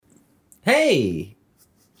Hey!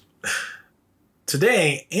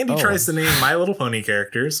 Today, Andy tries to name My Little Pony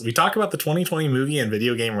characters. We talk about the 2020 movie and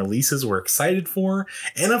video game releases we're excited for.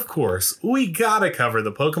 And of course, we gotta cover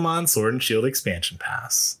the Pokemon Sword and Shield expansion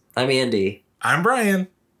pass. I'm Andy. I'm Brian.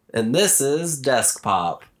 And this is Desk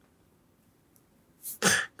Pop.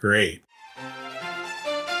 Great.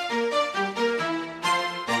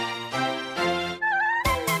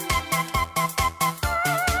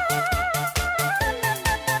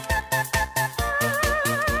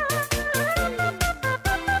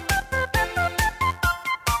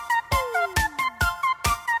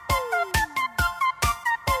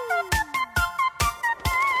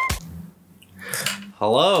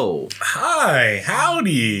 Hello. Hi,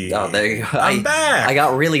 howdy. Oh, there you go. I'm back. I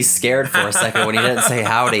got really scared for a second when you didn't say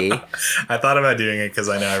howdy. I thought about doing it because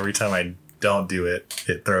I know every time I don't do it,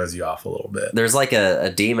 it throws you off a little bit. There's like a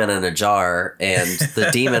demon in a jar, and the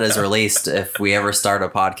demon is released if we ever start a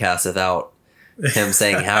podcast without him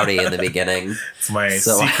saying howdy in the beginning. It's my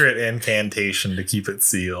secret incantation to keep it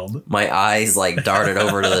sealed. My eyes like darted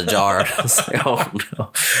over to the jar. It's like, oh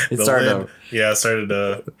no. It started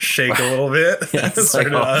to shake a little bit. Yeah, It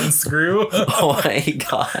started to unscrew. Oh my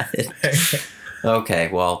god. Okay,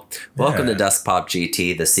 well, welcome to Desk Pop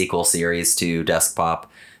GT, the sequel series to Desk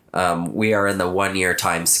Pop. We are in the 1 year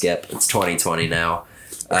time skip. It's 2020 now.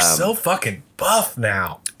 We're so fucking buff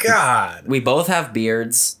now. God. We both have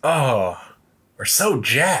beards. Oh, we're so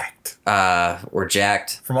jacked. We're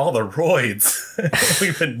jacked. From all the roids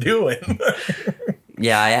we've been doing.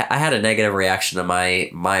 Yeah, I had a negative reaction to my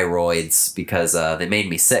roids because they made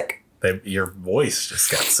me sick. Your voice just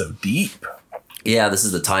got so deep. Yeah, this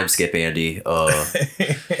is the time skip, Andy.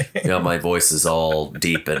 My voice is all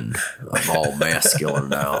deep and I'm all masculine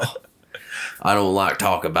now. I don't like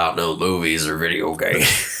talk about no movies or video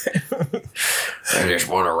games. I just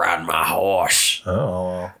want to ride my horse.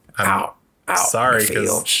 Oh, out sorry,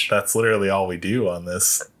 because that's literally all we do on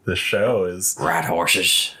this show is ride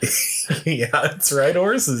horses. Yeah, it's ride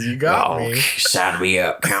horses. You got me. Sign me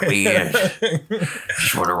up. Count me in.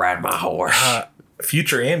 Just want to ride my horse.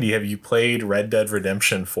 Future Andy, have you played Red Dead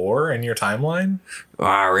Redemption 4 in your timeline?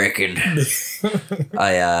 I reckon.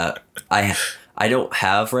 I don't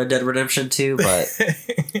have Red Dead Redemption 2, but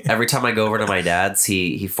every time I go over to my dad's,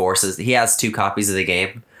 he has 2 copies of the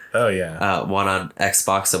game. Oh yeah. One on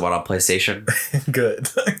Xbox and one on PlayStation. Good.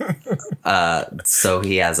 So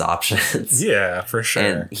he has options. Yeah, for sure.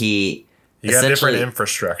 And you got different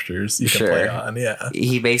infrastructures you can play on. Yeah.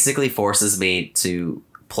 He basically forces me to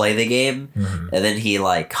play the game, and then he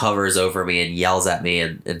like hovers over me and yells at me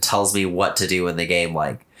and tells me what to do in the game.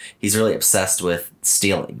 Like he's really obsessed with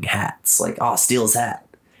stealing hats. Like, oh, steal his hat.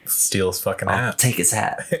 Steal his fucking hat. Take his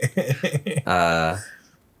hat.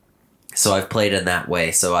 So I've played in that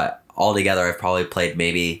way. So altogether I've probably played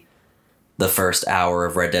maybe the first hour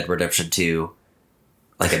of Red Dead Redemption 2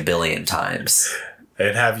 like a billion times.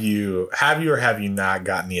 And have you or have you not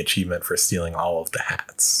gotten the achievement for stealing all of the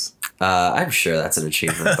hats? I'm sure that's an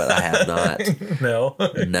achievement, but I have not. No.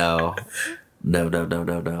 No.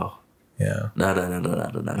 Yeah. No.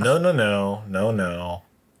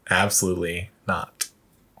 Absolutely not.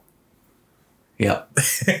 Yep.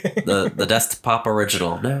 The Desk Pop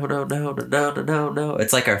original. No.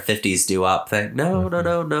 It's like our 50s doo-wop thing. No.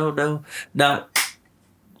 Not.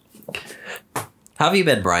 How have you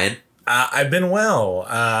been, Brian? I've been well.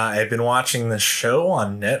 I've been watching this show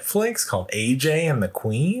on Netflix called AJ and the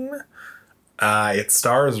Queen. It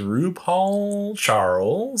stars RuPaul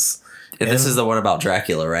Charles. This is the one about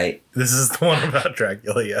Dracula, right? This is the one about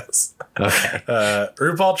Dracula, yes. Okay.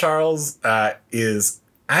 RuPaul Charles is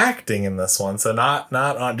acting in this one, so not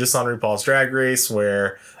on just on RuPaul's Drag Race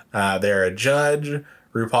where they're a judge.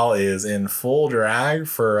 RuPaul is in full drag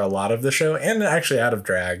for a lot of the show and actually out of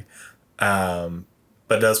drag, but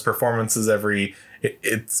does performances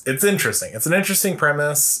it's interesting. It's an interesting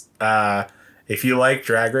premise. If you like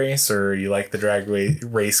Drag Race or you like the Drag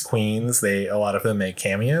Race queens, a lot of them make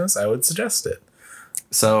cameos. I would suggest it.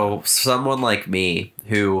 So someone like me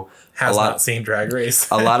who has not seen Drag Race,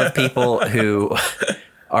 a lot of people who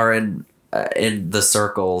are in the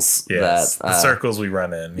circles the circles we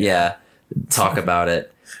run in. Yeah, talk about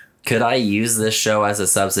it. Could I use this show as a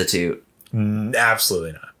substitute?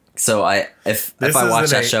 Absolutely not. So if I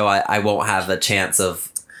watch that show, I won't have a chance of.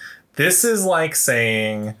 This is like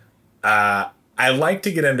saying, I like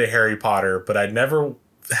to get into Harry Potter, but I'd never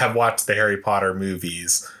have watched the Harry Potter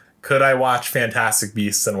movies. Could I watch Fantastic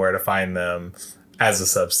Beasts and Where to Find Them as a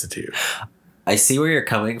substitute? I see where you're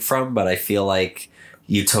coming from, but I feel like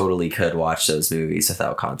you totally could watch those movies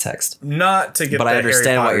without context. Not to get, but I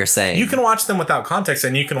understand what you're saying. You can watch them without context,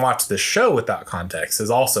 and you can watch the show without context. Is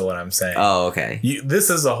also what I'm saying. Oh, okay. This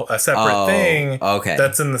is a separate thing. Okay.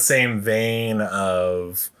 That's in the same vein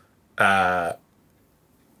of,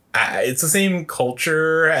 it's the same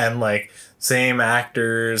culture and like same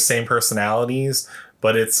actors, same personalities,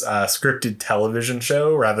 but it's a scripted television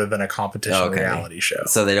show rather than a competition reality show.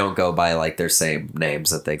 So they don't go by like their same names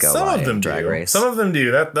that they go Some by of them in Drag do. Race. Some of them do.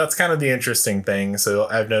 That's kind of the interesting thing. So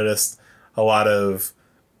I've noticed a lot of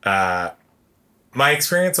my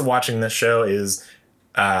experience of watching this show is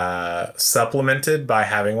supplemented by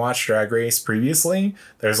having watched Drag Race previously.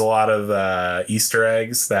 There's a lot of Easter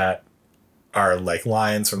eggs that are like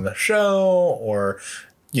lines from the show, or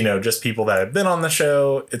just people that have been on the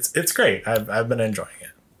show. It's great. I've been enjoying it.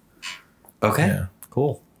 Okay. Yeah.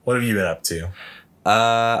 Cool. What have you been up to?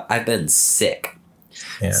 I've been sick.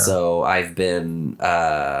 Yeah. So I've been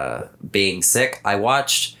being sick. I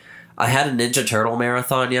had a Ninja Turtle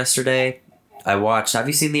marathon yesterday. Have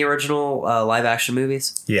you seen the original live action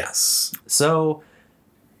movies? Yes. So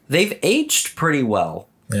they've aged pretty well.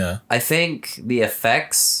 Yeah. I think the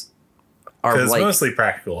effects are Because like mostly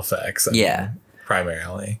practical effects.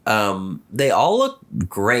 Primarily. They all look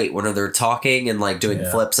great when they're talking and like doing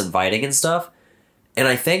flips and fighting and stuff. And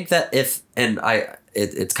I think that it's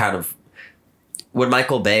kind of when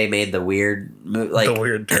Michael Bay made the weird the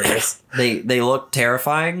weird turtles. they look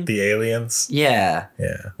terrifying. The aliens. Yeah.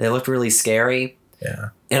 Yeah. They looked really scary. Yeah.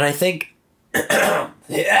 And I think I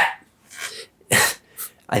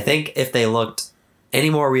think if they looked any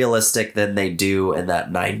more realistic than they do in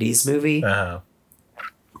that 90s movie,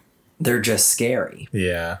 they're just scary.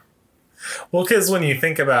 Yeah. Well, because when you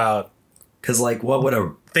think about... Because, like, what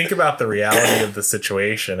would think about the reality of the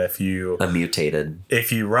situation if you... mutated.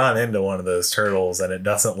 If you run into one of those turtles and it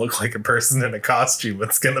doesn't look like a person in a costume,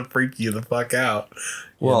 it's going to freak you the fuck out.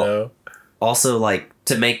 Well, also, like,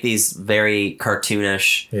 to make these very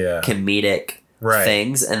cartoonish, comedic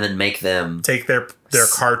things and then make them... Take their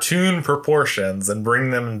cartoon proportions and bring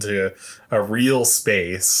them into a real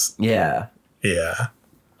space. Yeah. Yeah.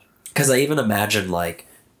 Because I even imagine, like,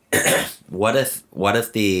 what if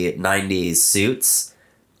the 90s Suits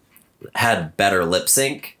had better lip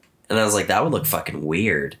sync? And I was like, that would look fucking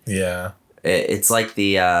weird. Yeah. It's like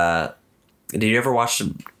the... did you ever watch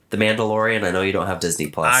The Mandalorian? I know you don't have Disney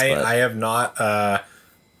Plus. I have not.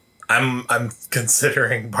 I'm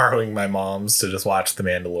considering borrowing my mom's to just watch The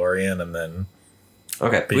Mandalorian and then...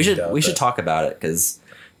 Okay, we should talk about it because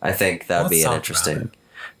I think that'd be an interesting...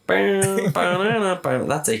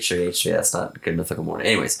 That's H3. That's not Good Mythical Morning.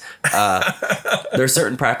 Anyways, there's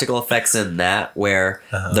certain practical effects in that where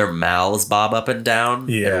their mouths bob up and down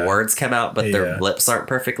and words come out, but their lips aren't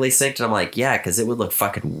perfectly synced. And I'm like, yeah, because it would look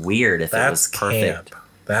fucking weird if it was perfect. Camp.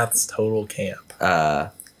 That's total camp.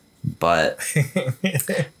 But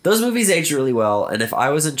those movies age really well. And if I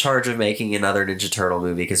was in charge of making another Ninja Turtle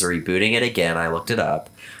movie, because we're rebooting it again, I looked it up.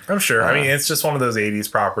 I'm sure. I mean, it's just one of those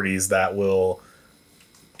 80s properties that will...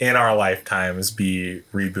 in our lifetimes be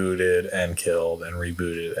rebooted and killed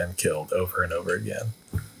over and over again.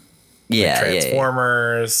 Yeah. Like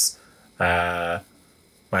Transformers, My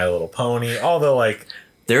Little Pony, although like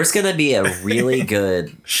there's going to be a really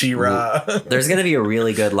good She-Ra. There's going to be a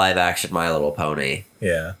really good live action My Little Pony.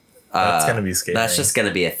 Yeah. That's going to be scary. That's just going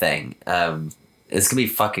to be a thing. It's going to be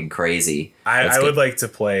fucking crazy. I would like to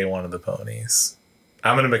play one of the ponies.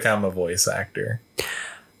 I'm going to become a voice actor.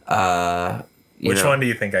 Which one do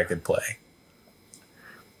you think I could play?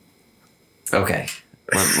 Okay.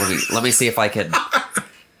 Let me see if I can.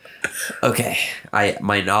 Okay.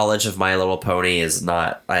 My knowledge of My Little Pony is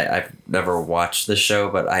not... I've never watched the show,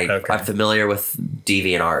 but I'm familiar with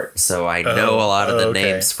DeviantArt, so I know a lot of the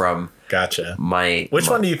names from... Gotcha. Which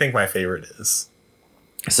one do you think my favorite is?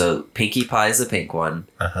 So, Pinkie Pie's the pink one.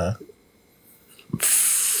 Uh-huh.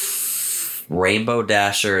 Rainbow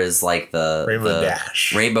Dasher is like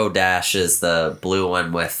Dash. Rainbow Dash is the blue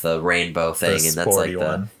one with the rainbow thing, and that's like the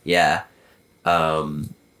one. Yeah.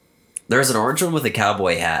 There's an orange one with a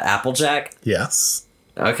cowboy hat. Applejack? Yes.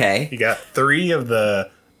 Okay. You got 3 of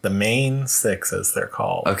the main 6, as they're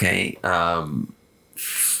called. Okay.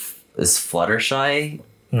 Is Fluttershy?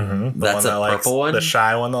 Mm-hmm. That's a purple one? The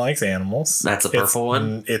shy one that likes animals. That's a purple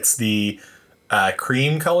one? It's the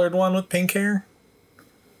cream colored one with pink hair.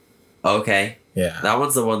 Okay. Yeah. That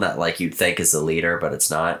one's the one that like you'd think is the leader, but it's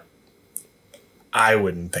not. I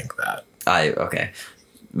wouldn't think that. Okay.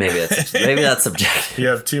 Maybe that's subjective. You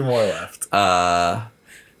have 2 more left.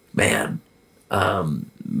 Man.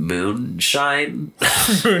 Moonshine?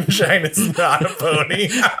 Moonshine is not a pony.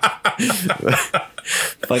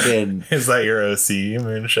 Fucking Is that your OC,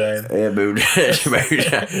 Moonshine? yeah, moonshine.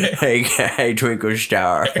 Hey, twinkle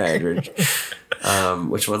star.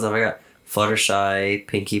 Which ones have I got? Fluttershy,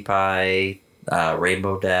 Pinkie Pie,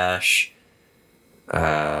 Rainbow Dash.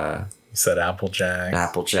 You said Applejack.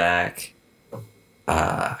 Applejack.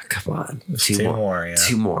 Come on. Two more, yeah.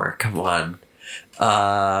 Two more. Come on.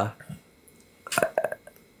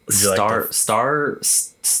 Star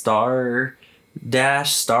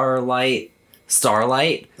Dash, Starlight.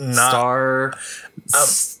 Star.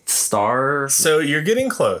 So you're getting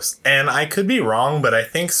close, and I could be wrong, but I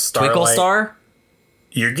think Starlight. Twinkle Star?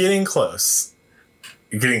 You're getting close.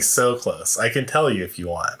 You're getting so close. I can tell you if you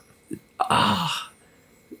want.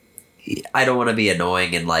 I don't want to be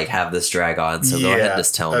annoying and like have this drag on, so go ahead and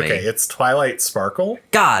just tell me. Okay, it's Twilight Sparkle.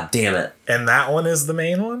 God damn it. And that one is the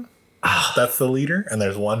main one. That's the leader, and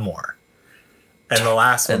there's one more. And the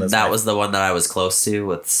last one is... that was the one that I was close to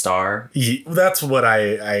with Star? That's what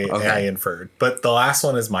I inferred. But the last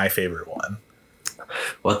one is my favorite one.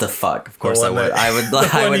 What the fuck? Of course I would. I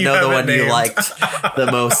would know the one you liked the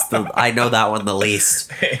most. I know that one the least.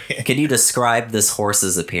 Can you describe this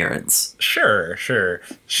horse's appearance? Sure.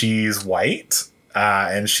 She's white,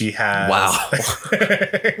 and she has... Wow.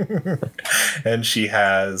 And she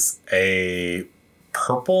has a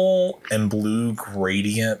purple and blue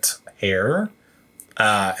gradient hair.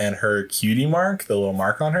 And her cutie mark, the little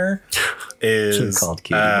mark on her, is called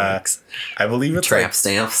cutie marks. I believe it's tramp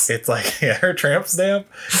stamps. It's like her tramp stamp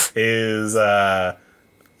is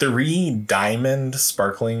 3 diamond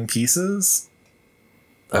sparkling pieces.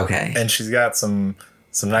 Okay. And she's got some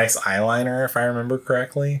nice eyeliner, if I remember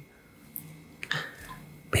correctly.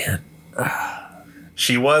 Man,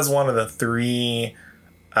 she was one of the 3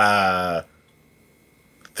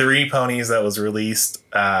 ponies that was released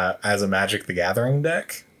as a Magic the Gathering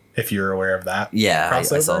deck, if you're aware of that. Yeah, I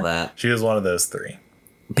saw that. She was one of those 3.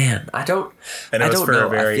 Man, I don't know.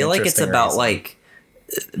 I feel like it's about reason. Like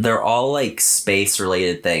they're all like space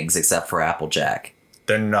related things except for Applejack.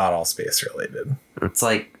 They're not all space related. It's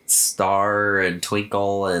like Star and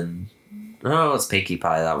Twinkle and it's Pinkie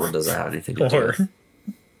Pie. That one doesn't have anything to do with.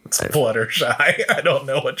 It's Fluttershy. I don't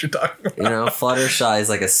know what you're talking about. Fluttershy is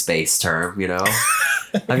like a space term,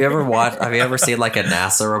 Have you ever seen like a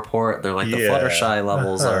NASA report? They're like the Fluttershy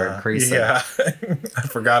levels are increasing. Yeah. I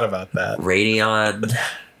forgot about that. Radion.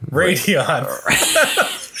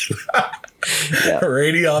 Yeah.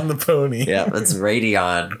 Radion the pony. Yeah, that's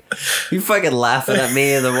Radion. You fucking laughing at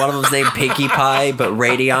me? The one of them's named Pinkie Pie, but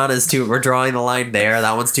Radion is too... We're drawing the line there.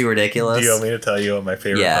 That one's too ridiculous. Do you want me to tell you what my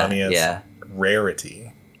favorite pony is? Yeah. Rarity.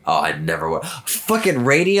 Oh, I never would. Fucking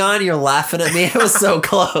Radion, you're laughing at me? It was so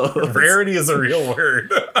close. Rarity is a real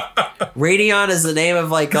word. Radion is the name of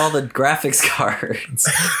like all the graphics cards.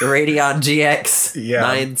 The Radion GX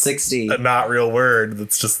 960. A not real word.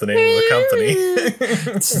 That's just the name of the company.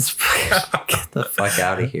 Get the fuck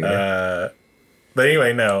out of here. But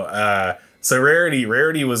anyway, no. So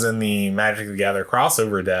Rarity was in the Magic the Gathering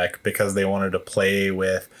crossover deck because they wanted to play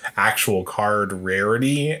with actual card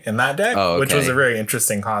rarity in that deck, which was a very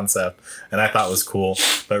interesting concept and I thought was cool.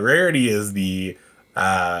 But Rarity is the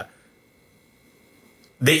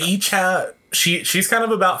they each have she's kind of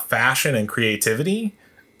about fashion and creativity,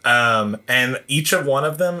 and each of one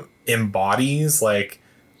of them embodies like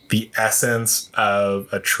the essence of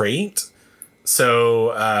a trait.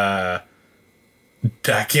 So I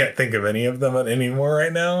can't think of any of them anymore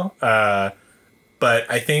right now. But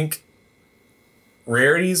I think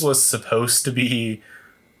Rarities was supposed to be...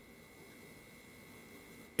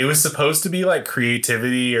 It was supposed to be like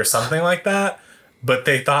creativity or something like that. But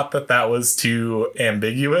they thought that was too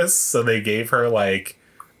ambiguous. So they gave her like...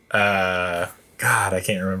 God, I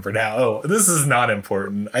can't remember now. Oh, this is not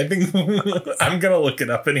important. I think I'm going to look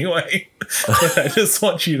it up anyway. I just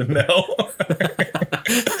want you to know.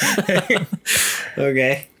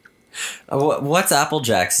 Okay. What's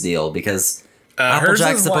Applejack's deal? Because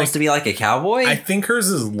Applejack's supposed to be like a cowboy? I think hers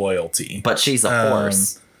is loyalty. But she's a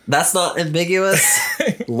horse. That's not ambiguous?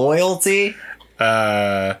 Loyalty?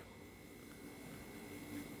 Her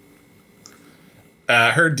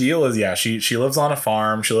deal is, she lives on a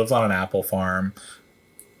farm. She lives on an apple farm.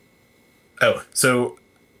 Oh, so...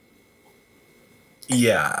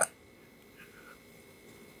 Yeah.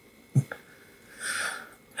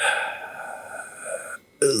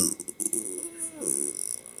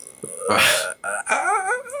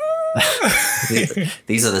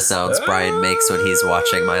 These are the sounds Brian makes when he's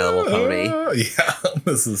watching My Little Pony. Yeah,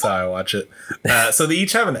 this is how I watch it. So they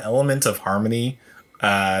each have an element of harmony.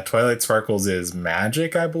 Twilight Sparkles is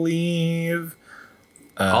magic, I believe.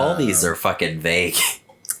 All these are fucking vague.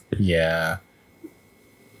 Yeah.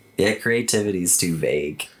 Yeah, creativity's too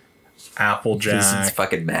vague. It's Applejack.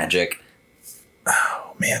 fucking magic.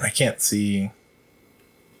 Oh man, I can't see.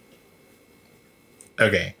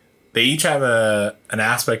 Okay, they each have an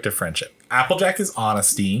aspect of friendship. Applejack is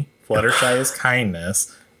honesty. Fluttershy is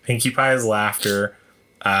kindness. Pinkie Pie is laughter.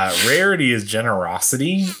 Rarity is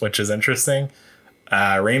generosity, which is interesting.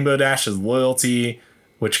 Rainbow Dash is loyalty,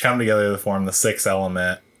 which come together to form the sixth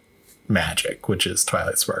element, magic, which is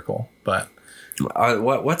Twilight Sparkle. But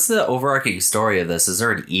what's the overarching story of this? Is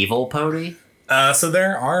there an evil pony? So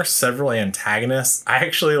there are several antagonists. I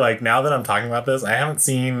actually, like, now that I'm talking about this, I haven't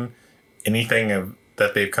seen anything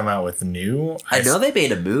that they've come out with new. I know they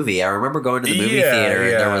made a movie. I remember going to the movie theater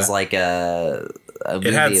and there was like a movie.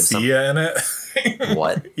 It had of Sia in it.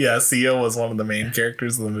 What? Yeah, Sia was one of the main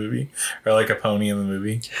characters of the movie, or like a pony in the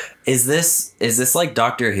movie. Is this like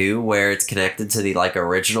Doctor Who, where it's connected to the like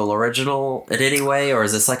original in any way, or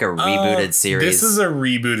is this like a rebooted series? This is a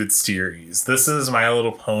rebooted series. This is My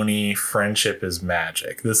Little Pony: Friendship is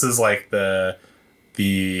Magic. This is like the.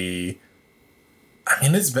 I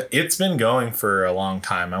mean, it's been going for a long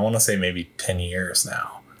time. I want to say maybe 10 years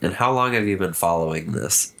now. And how long have you been following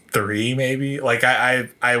this? 3 maybe. Like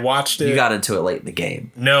I watched it. You got into it late in the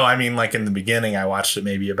game. No, I mean, like in the beginning, I watched it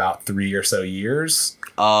maybe about 3 or so years.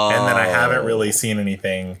 Oh. And then I haven't really seen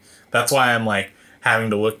anything. That's why I'm like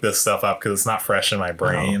having to look this stuff up, because it's not fresh in my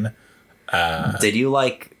brain. Did you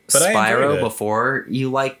like Spyro before you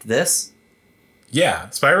liked this? Yeah,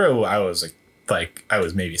 Spyro. I was I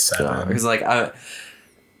was maybe 7. Because like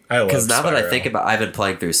because now that I think about, I've been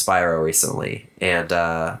playing through Spyro recently, and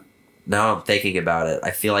now I'm thinking about it,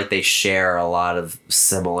 I feel like they share a lot of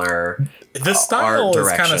similar. The style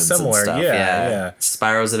is kind of similar. Yeah.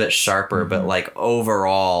 Spyro's a bit sharper, but like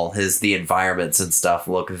overall, the environments and stuff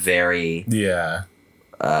look very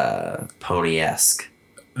pony-esque.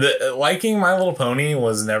 Liking My Little Pony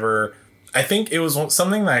was never. I think it was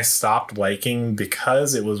something that I stopped liking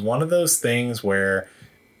because it was one of those things where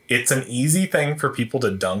it's an easy thing for people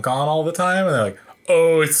to dunk on all the time, and they're like,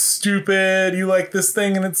 "Oh, it's stupid. You like this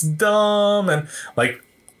thing, and it's dumb," and like.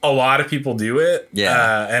 A lot of people do it.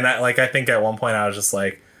 Yeah. And I think at one point I was just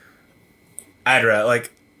like, I'd rather,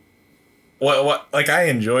 like, what, like, I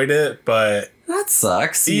enjoyed it, but. That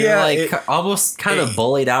sucks. You're almost kind of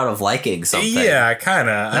bullied out of liking something. Yeah, kind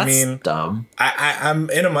of. I mean, dumb. I'm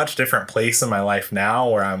in a much different place in my life now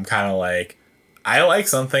where I'm kind of like, I like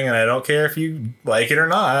something and I don't care if you like it or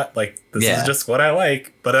not. Like, this is just what I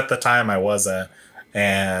like. But at the time I wasn't.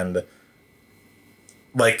 And.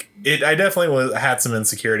 Like I definitely had some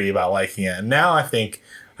insecurity about liking it. And now I think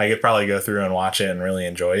I could probably go through and watch it and really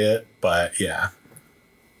enjoy it. But yeah,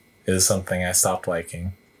 it is something I stopped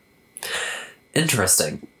liking.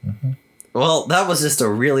 Interesting. Mm-hmm. Well, that was just a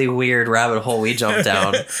really weird rabbit hole we jumped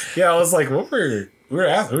down. Yeah, I was like, we were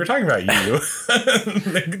talking about you.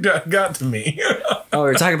 It got to me. Oh, we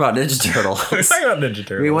were talking about Ninja Turtles. We were talking about Ninja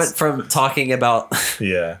Turtles. We went from talking about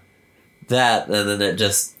that, and then it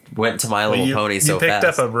just went to My Little Pony so fast. You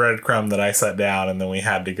picked up a breadcrumb that I set down, and then we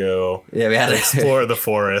had to go. Yeah, we had to explore the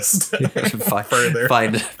forest further.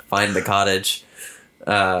 Find the cottage.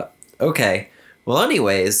 Okay. Well,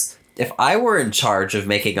 anyways, if I were in charge of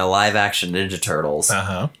making a live action Ninja Turtles,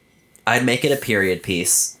 I'd make it a period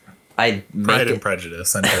piece. I'd make Pride and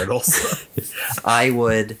Prejudice and Turtles.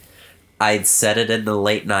 I'd set it in the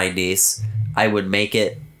late 90s. I would make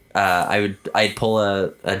it. I'd pull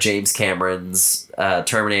a James Cameron's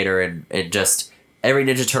Terminator and just every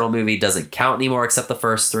Ninja Turtle movie doesn't count anymore except the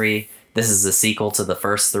first 3. This is a sequel to the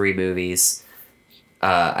first 3 movies.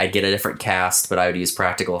 I'd get a different cast, but I would use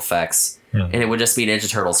practical effects, and it would just be Ninja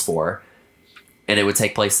Turtles 4, and it would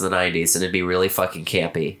take place in the 90s, and it'd be really fucking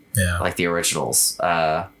campy, like the originals.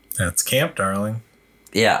 That's camp, darling.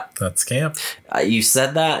 Yeah, that's camp. You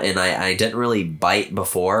said that, and I didn't really bite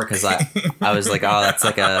before because I was like, oh, that's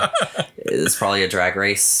like it's probably a drag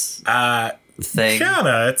race thing.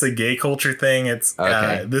 Kinda, it's a gay culture thing. It's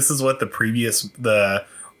this is what the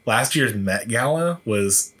last year's Met Gala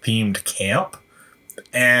was themed camp,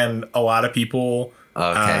 and a lot of people,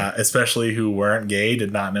 especially who weren't gay,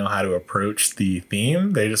 did not know how to approach the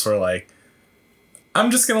theme. They just were like, I'm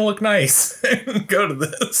just gonna look nice and go to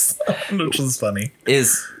this, which was funny.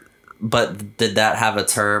 But did that have a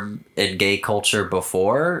term in gay culture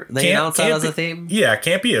before they announced that as a theme? Yeah,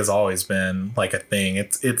 campy has always been like a thing.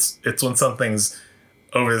 It's when something's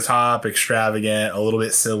over the top, extravagant, a little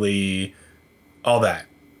bit silly, all that.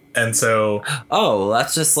 And so,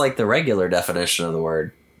 that's just like the regular definition of the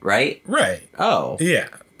word, right? Right. Oh, yeah,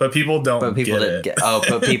 but people don't. But people didn't get.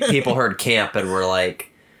 But people heard camp and were like,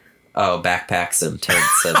 oh, backpacks and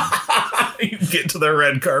tents and You get to the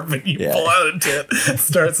red carpet, you Yeah. pull out a tent,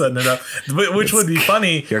 start setting it up, which would be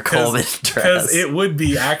funny. Your Coleman dress. Because it would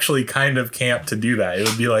be actually kind of camp to do that. It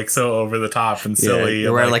would be like so over the top and silly.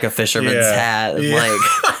 You're wearing like a fisherman's hat and like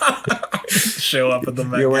show up at the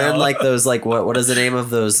Met you're wearing Gala. like those like what is the name of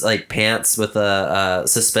those like pants with the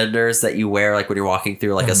suspenders that you wear like when you're walking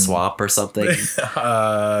through like a swamp or something.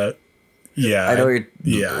 Yeah, I know you're.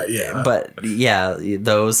 yeah. But yeah,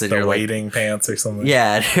 those and The you're like, wading pants or something.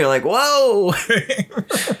 yeah, and you're like, whoa,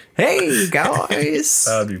 hey guys,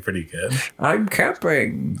 That would be pretty good. I'm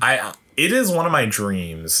camping. It is one of my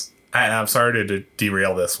dreams. And I'm sorry to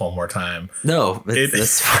derail this one more time. No,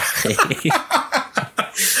 it's fine.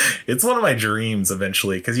 It's one of my dreams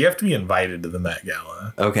eventually because you have to be invited to the Met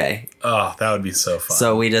Gala. Okay, Oh, that would be so fun.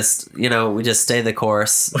 so we just stay the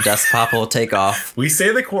course. Dust Pop will take off. We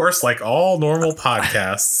stay the course like all normal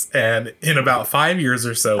podcasts, and in about 5 years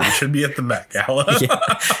or so, we should be at the Met Gala.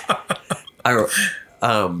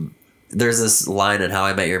 There's this line in How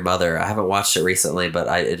I Met Your Mother. I haven't watched it recently, but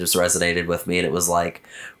it just resonated with me, and it was like,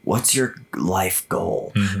 "What's your life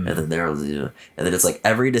goal?" Mm-hmm. And then and then it's like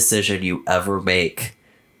every decision you ever make,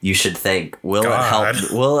 you should think, will God.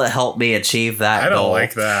 it help me achieve that I don't goal?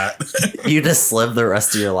 like that. You just live the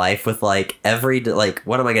rest of your life with like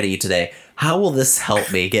what am I going to eat today? How will this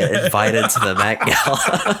help me get invited to the Met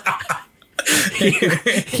Gala?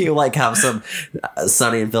 you like have some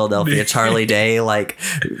Sunny in Philadelphia Charlie Day like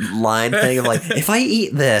line thing of like, if I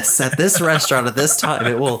eat this at this restaurant at this time,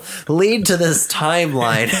 it will lead to this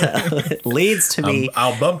timeline. It leads to me.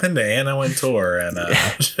 I'll bump into Anna Wintour and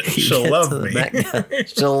she'll get love to the me. Met Gala.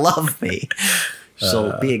 She'll love me.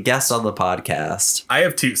 She'll be a guest on the podcast. I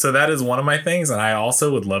have two. So that is one of my things. And I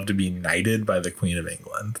also would love to be knighted by the Queen of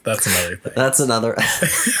England. That's another thing. That's another.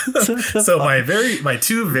 So my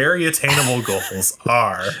two very attainable goals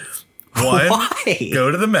are one, Why?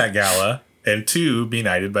 go to the Met Gala, and two, be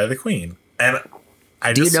knighted by the Queen. And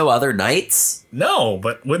I Do just you know other knights? no,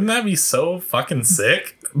 but wouldn't that be so fucking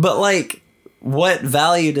sick? But like, what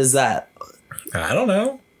value does that? I don't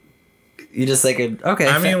know. You just thinking, okay,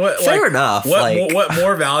 I mean, fair enough. What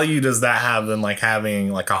more value does that have than like having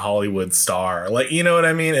like a Hollywood star? Like, you know what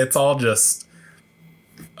I mean? It's all just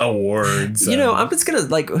awards. You know, I'm just gonna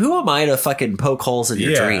like, who am I to fucking poke holes in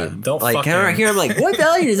your Yeah, dream? don't like, fucking- here I'm like, what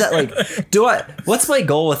value does that like? What's my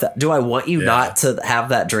goal with that? Do I want you not to have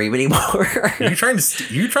that dream anymore? you trying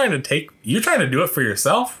to do it for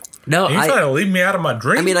yourself? No, Are you trying to leave me out of my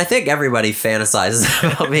dream? I mean, I think everybody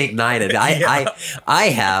fantasizes about being knighted. I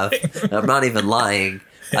have. I'm not even lying.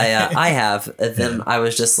 I have. And then I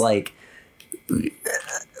was just like,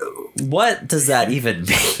 what does that even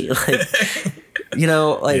mean? Like, you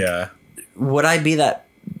know, like, yeah. would I be that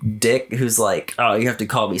dick who's like, oh, you have to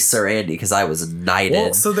call me Sir Andy because I was knighted?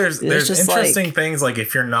 Well, so there's just interesting like- things like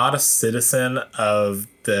if you're not a citizen of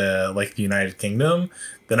the United Kingdom,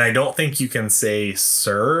 then I don't think you can say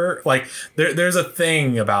sir. Like there's a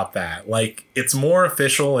thing about that. Like it's more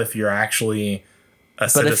official if you're actually a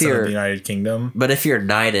citizen of the United Kingdom. But if you're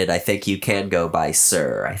knighted, I think you can go by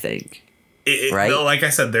Sir, I think. Right? No, like I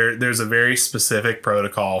said, there's a very specific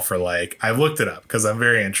protocol for like I've looked it up because I'm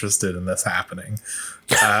very interested in this happening.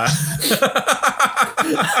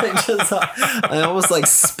 I almost like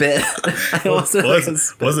spit. Was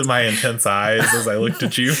it my intense eyes as I looked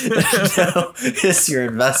at you? No, it's your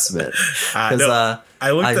investment. Because no,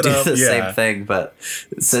 I looked I it do up. the Yeah. same thing, but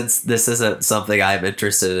since this isn't something I'm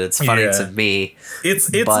interested in, it's funny Yeah. to me. It's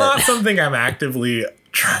but- not something I'm actively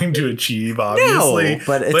trying to achieve, obviously. No,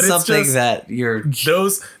 but it's something just, that you're.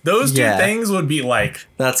 those two Yeah. things would be like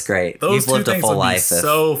That's great. those You've two lived a things full would be life.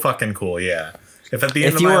 so fucking cool. Yeah. If at the end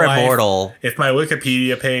If of you my were life, immortal, if my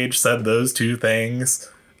Wikipedia page said those two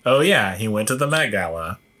things, oh yeah, he went to the Met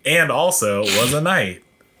Gala and also was a knight.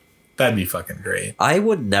 That'd be fucking great. I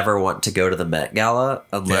would never want to go to the Met Gala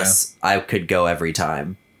unless I could go every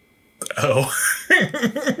time. Oh.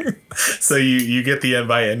 So you get the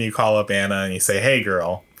invite and you call up Anna and you say, "Hey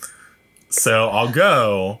girl, so I'll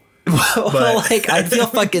go." Well, like, I'd feel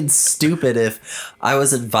fucking stupid if I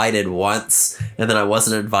was invited once and then I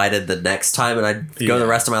wasn't invited the next time, and I'd go the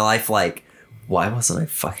rest of my life like, why wasn't I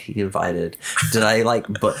fucking invited? Did I like?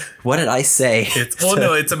 But what did I say?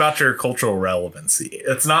 No, it's about your cultural relevancy.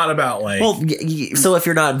 It's not about like. Well, so if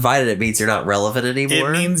you're not invited, it means you're not relevant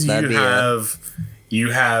anymore. It means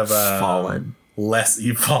you have fallen.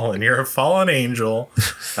 You've fallen. You're a fallen angel.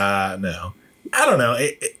 No, I don't know.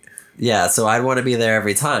 Yeah, so I'd want to be there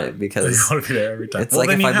every time You because want to be there every time. It's Well, like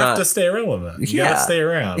then if you I'm have not- to stay relevant. You gotta stay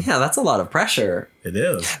around. yeah, that's a lot of pressure. It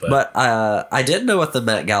is. But I didn't know what the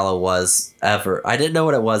Met Gala was ever. I didn't know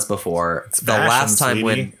what it was before. it's The fashion, last time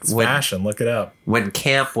sweetie. It's when fashion. Look it up. when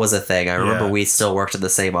camp was a thing, I remember Yeah. we still worked in the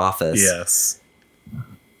same office. Yes.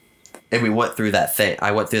 And we went through that thing.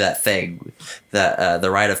 I went through that thing, that the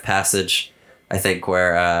rite of passage, I think,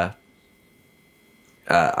 where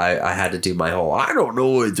I had to do my whole. I don't know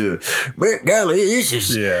what the Met Gala. This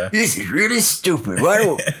is really stupid.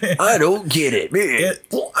 I don't get it, man.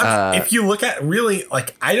 If you look at really,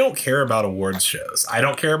 like, I don't care about awards shows. I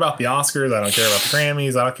don't care about the Oscars. I don't care about the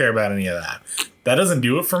Grammys. I don't care about any of that. That doesn't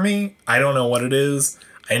do it for me. I don't know what it is.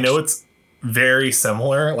 I know it's very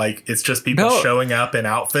similar. Like, it's just people showing up in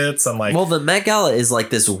outfits and like. Well, the Met Gala is like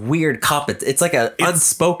this weird It's like a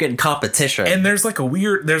unspoken competition. And there's like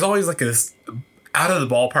there's always like this out of the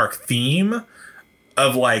ballpark theme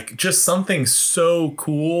of like just something so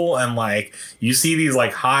cool, and like you see these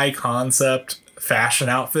like high concept fashion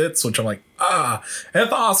outfits, which I'm like, and at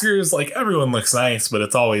the Oscars, like everyone looks nice, but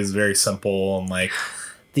it's always very simple and like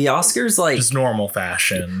the Oscars, like just normal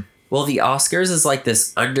fashion. Well, the Oscars is like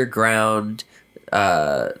this underground,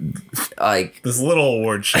 like this little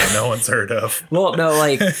award show no one's heard of. Well, no,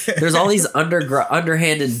 like there's all these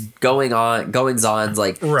underhanded goings-ons,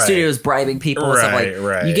 like studios bribing people and stuff.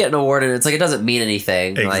 Like you get an award and it's like it doesn't mean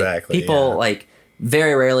anything. Exactly. Like people like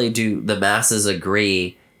very rarely do the masses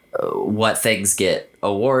agree what things get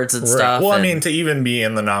awards and stuff. Well, and, I mean, to even be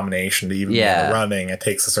in the nomination, to even be in the running, it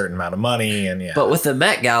takes a certain amount of money, and But with the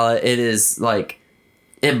Met Gala, it is like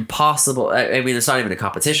impossible. I mean, it's not even a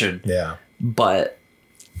competition. Yeah. But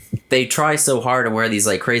they try so hard to wear these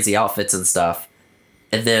like crazy outfits and stuff,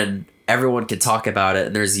 and then everyone can talk about it,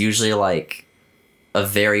 and there's usually like a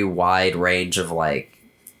very wide range of like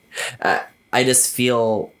I just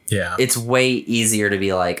feel it's way easier to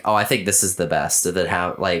be like, oh, I think this is the best, than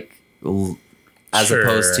have like as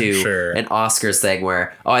opposed to an Oscars thing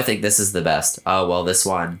where, oh, I think this is the best. Oh, well, this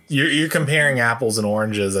one. You're comparing apples and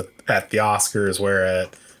oranges at the Oscars, where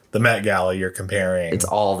at the Met Gala you're comparing. It's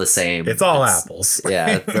all the same. It's all apples.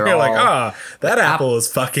 Yeah, they're you're all like, that apple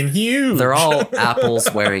is fucking huge. They're all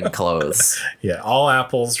apples wearing clothes. Yeah, all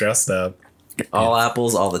apples dressed up. All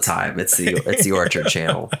apples all the time. It's the Orchard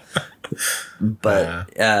Channel.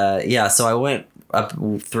 But so I went up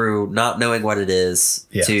through not knowing what it is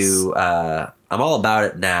to I'm all about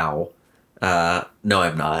it now. No,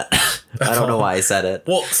 I'm not. I don't know why I said it.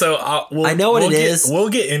 Well, so I know what it is. We'll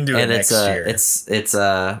get into it next year.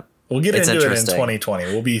 We'll get into it in 2020.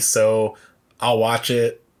 We'll be I'll watch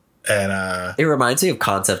it, and it reminds me of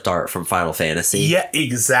concept art from Final Fantasy. Yeah,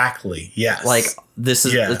 exactly. Yes. Like this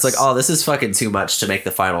is it's like, oh, this is fucking too much to make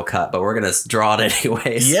the final cut, but we're gonna draw it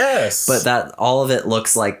anyways. Yes. But that all of it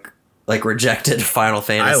looks like rejected Final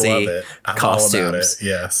Fantasy I love it. I'm costumes. all about it.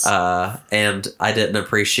 Yes. And I didn't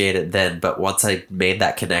appreciate it then, but once I made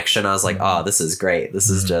that connection, I was like, oh, this is great. This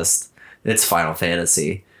is just, it's Final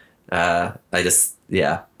Fantasy. Anyways.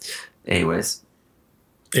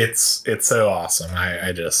 It's so awesome.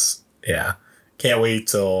 I just can't wait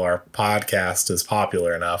till our podcast is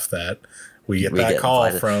popular enough that we get that call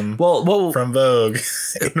invited. from Vogue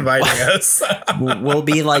inviting us. We'll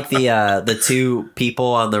be like the two people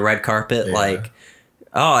on the red carpet, like,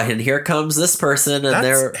 oh, and here comes this person, and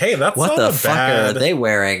that's what the fuck are they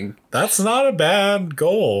wearing? That's not a bad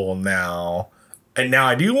goal now. And now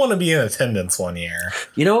I do want to be in attendance one year.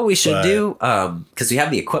 You know what we should do? Because we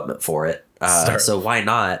have the equipment for it. So why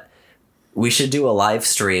not? We should do a live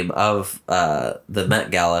stream of the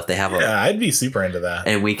Met Gala if they have I'd be super into that.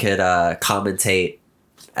 And we could commentate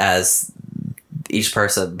as each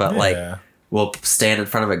person, but like we'll stand in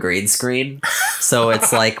front of a green screen. So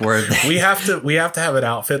it's like we have to have an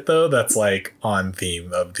outfit though that's like on theme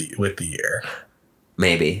with the year.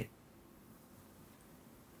 Maybe.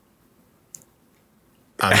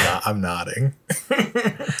 I'm nodding.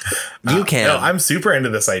 You can. No, I'm super into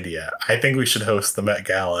this idea. I think we should host the Met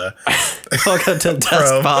Gala. Welcome to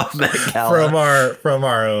Dusk Bob Met Gala. From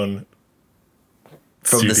our own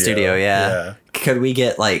the studio, yeah. Could we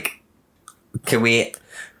get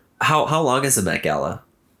how long is the Met Gala?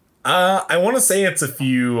 I want to say it's a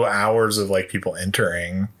few hours of like people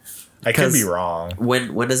entering. I could be wrong.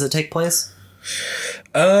 When does it take place?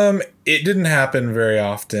 It didn't happen very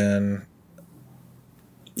often.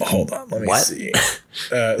 Hold on, let me see.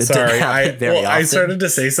 Sorry, I started to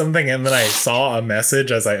say something and then I saw a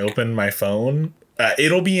message as I opened my phone.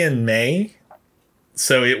 It'll be in May,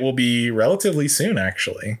 so it will be relatively soon,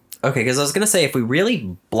 actually. Okay, because I was gonna say if we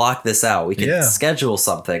really block this out, we could schedule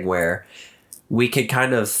something where we could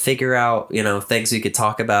kind of figure out, things we could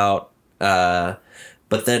talk about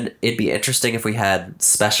But then it'd be interesting if we had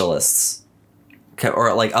specialists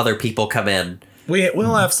or like other people come in.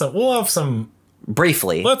 We'll have some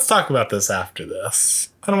briefly. Let's talk about this after this.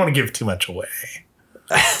 I don't want to give too much away.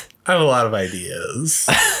 I have a lot of ideas.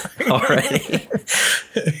 Already.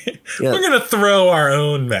 Yeah. We're gonna throw our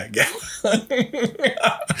own Met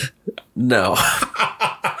Gala. No.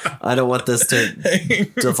 I don't want this to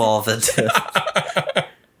devolve into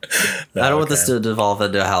I don't want this to devolve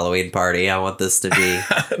into a Halloween party. I want this to be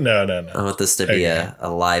No. I want this to be a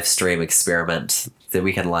live stream experiment that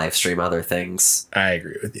we can live stream other things. I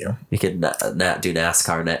agree with you. We could do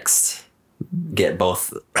NASCAR next. Get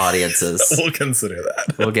both audiences. We'll consider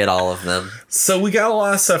that. We'll get all of them. So we got a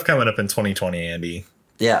lot of stuff coming up in 2020, Andy.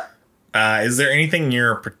 Yeah. Is there anything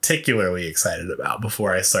you're particularly excited about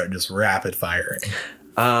before I start just rapid firing?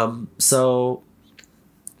 I've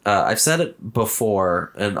said it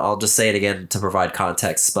before, and I'll just say it again to provide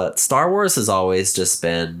context, but Star Wars has always just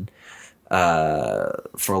been,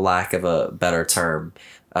 for lack of a better term,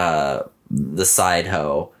 the side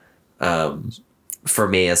hoe for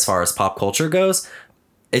me as far as pop culture goes.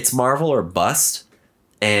 It's Marvel or bust.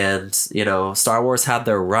 And, Star Wars had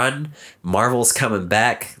their run. Marvel's coming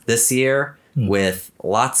back this year with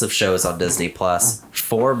lots of shows on Disney Plus,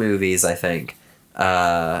 4 movies, I think.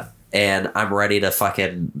 And I'm ready to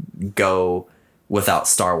fucking go without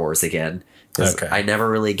Star Wars again. Because I never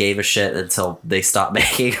really gave a shit until they stopped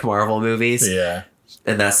making Marvel movies. Yeah.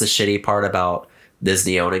 And that's the shitty part about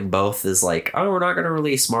Disney owning both is like, oh, we're not going to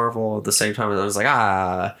release Marvel at the same time. And I was like,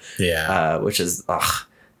 Yeah. Which is,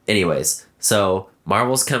 Anyways, so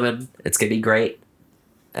Marvel's coming. It's going to be great.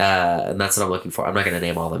 And that's what I'm looking for. I'm not going to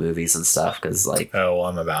name all the movies and stuff because like... Oh, well,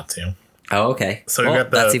 I'm about to. Oh, okay. So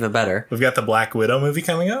that's even better. We've got the Black Widow movie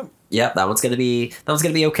coming up. Yep, that one's gonna be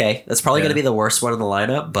okay. That's probably gonna be the worst one in the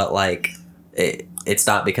lineup, but like it's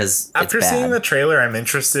not because after it's bad. Seeing the trailer, I'm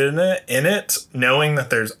interested in it, knowing that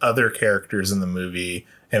there's other characters in the movie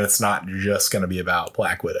and it's not just gonna be about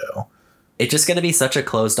Black Widow. It's just gonna be such a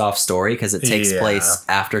closed off story because it takes place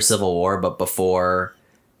after Civil War but before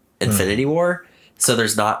Infinity War. So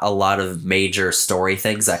there's not a lot of major story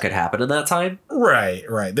things that could happen in that time. Right.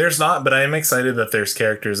 There's not, but I am excited that there's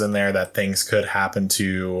characters in there that things could happen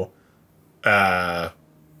to. That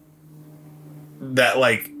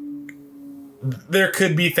like there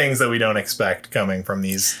could be things that we don't expect coming from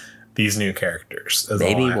these new characters.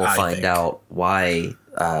 Maybe we'll find out why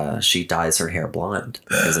she dyes her hair blonde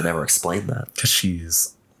because it never explained that. Because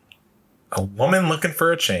she's a woman looking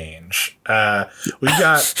for a change. We've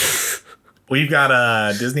got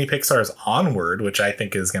Disney Pixar's Onward, which I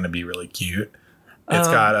think is going to be really cute. It's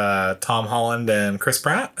got Tom Holland and Chris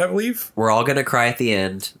Pratt, I believe. We're all going to cry at the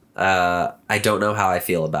end. I don't know how I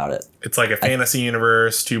feel about it. It's like a fantasy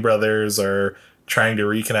universe. 2 brothers are trying to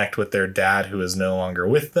reconnect with their dad who is no longer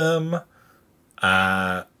with them.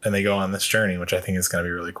 And they go on this journey, which I think is going to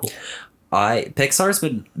be really cool. Pixar's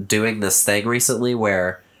been doing this thing recently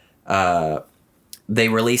where... they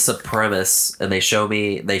release a premise and they show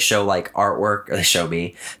artwork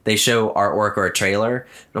or a trailer.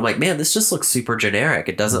 And I'm like, man, this just looks super generic.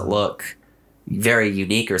 It doesn't look very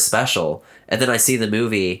unique or special. And then I see the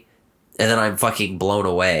movie and then I'm fucking blown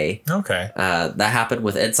away. Okay. That happened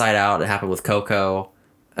with Inside Out. It happened with Coco.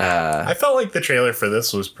 I felt like the trailer for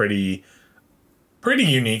this was pretty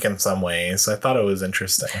unique in some ways. I thought it was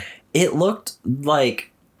interesting. It looked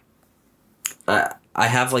like... I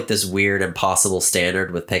have like this weird impossible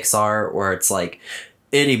standard with Pixar where it's like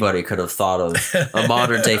anybody could have thought of a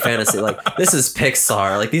modern day fantasy. Like this is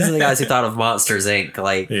Pixar. Like these are the guys who thought of Monsters Inc.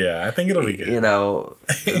 Like yeah, I think it'll be good.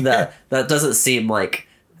 That doesn't seem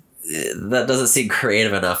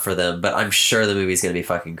creative enough for them. But I'm sure the movie's gonna be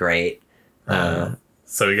fucking great. So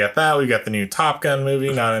we got that. We got the new Top Gun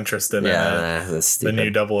movie. Not interested in it. The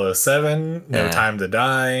new 007. No Time to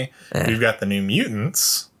Die. We've got the new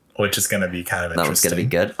Mutants. Which is going to be kind of interesting. That one's going to be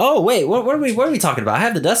good. Oh, wait. What are we talking about? I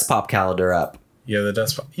have the Desk Pop calendar up. Yeah, the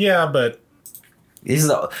Desk Pop. Yeah, but...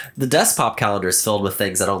 The Desk Pop calendar is filled with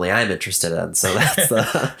things that only I'm interested in. So that's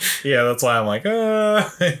the... Yeah, that's why I'm like,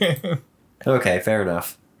 Okay, fair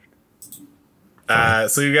enough.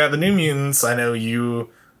 So you got the New Mutants. I know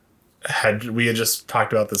we had just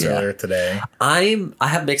talked about this earlier today. I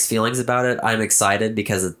have mixed feelings about it. I'm excited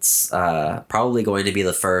because it's probably going to be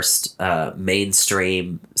the first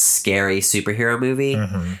mainstream scary superhero movie.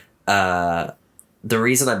 Mm-hmm. The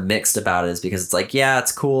reason I'm mixed about it is because it's like, yeah,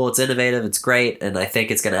 it's cool, it's innovative, it's great, and I think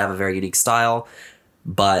it's going to have a very unique style,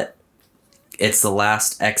 but it's the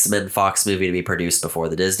last X-Men Fox movie to be produced before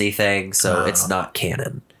the Disney thing, so it's not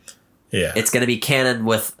canon. Yeah. It's going to be canon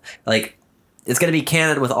with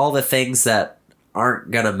all the things that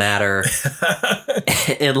aren't gonna matter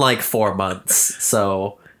in like 4 months.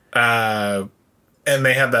 So and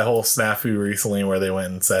they had that whole snafu recently where they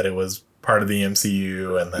went and said it was part of the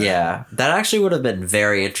MCU, and then, yeah, that actually would have been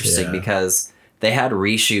very interesting because they had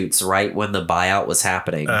reshoots right when the buyout was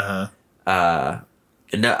happening.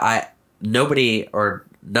 Nobody or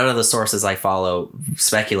none of the sources I follow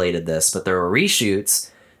speculated this, but there were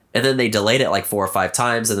reshoots, and then they delayed it like 4 or 5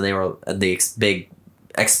 times, and then the big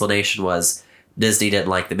explanation was Disney didn't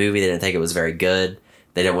like the movie. They didn't think it was very good.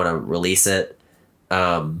 They didn't want to release it.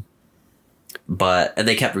 And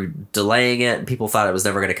they kept delaying it, and people thought it was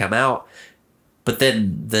never going to come out. But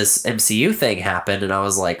then this MCU thing happened, and I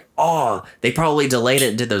was like, oh, they probably delayed it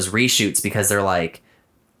and did those reshoots because they're like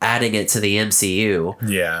adding it to the MCU.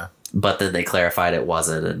 Yeah. But then they clarified it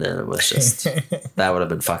wasn't, and then it was just that would have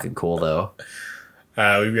been fucking cool though.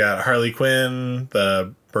 We've got Harley Quinn,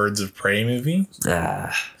 the Birds of Prey movie.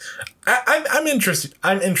 I'm interested.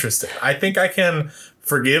 I think I can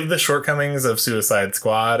forgive the shortcomings of Suicide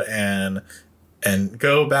Squad and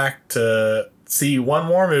go back to see one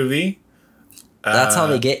more movie. That's how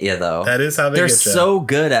they get you, though. That is how they're get you. so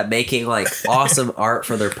good at making like awesome art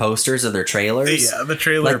for their posters and their trailers. Yeah, the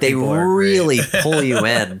trailer. Like they really pull you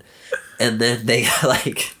in, and then they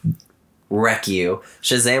like wreck you.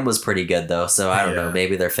 Shazam was pretty good though, so I don't know.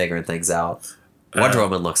 Maybe they're figuring things out. Wonder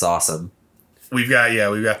Woman looks awesome. We've got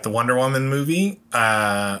the Wonder Woman movie.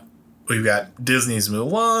 We've got Disney's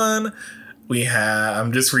Mulan.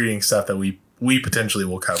 I'm just reading stuff that we potentially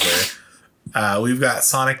will cover. We've got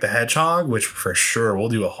Sonic the Hedgehog, which for sure we'll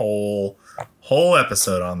do a whole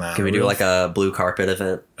episode on that. Can we do like a blue carpet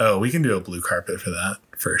event? Oh, we can do a blue carpet for that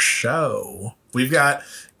for show. We've got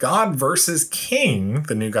God vs. King,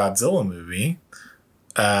 the new Godzilla movie.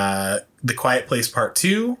 The Quiet Place Part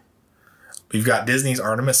 2. We've got Disney's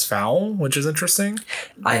Artemis Fowl, which is interesting.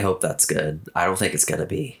 I hope that's good. I don't think it's going to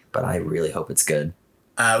be, but I really hope it's good.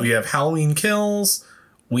 We have Halloween Kills.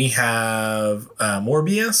 We have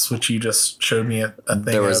Morbius, which you just showed me a thing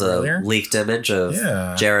There was earlier. a leaked image of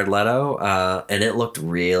Jared Leto, and it looked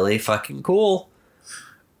really fucking cool.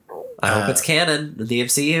 I hope it's canon in the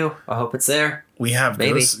MCU. I hope it's there. We have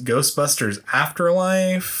Ghostbusters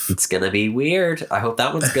Afterlife. It's going to be weird. I hope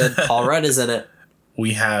that one's good. Paul Rudd is in it.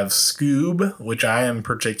 We have Scoob, which I am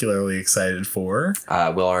particularly excited for.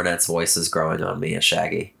 Will Arnett's voice is growing on me as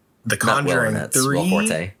Shaggy. The Conjuring 3. Will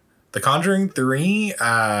Forte. The Conjuring 3.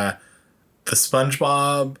 The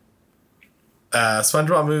SpongeBob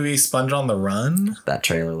movie, Sponge on the Run. That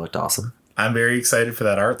trailer looked awesome. I'm very excited for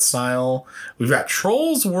that art style. We've got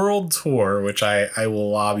Trolls World Tour, which I will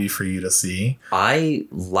lobby for you to see. I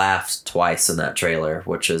laughed twice in that trailer,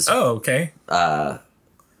 which is... Oh, okay. So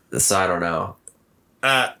I don't know.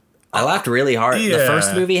 I laughed really hard. Yeah. The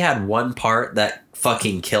first movie had one part that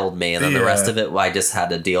fucking killed me, and then the rest of it I just had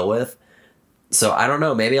to deal with. So I don't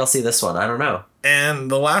know. Maybe I'll see this one. I don't know. And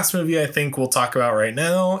the last movie I think we'll talk about right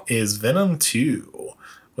now is Venom 2,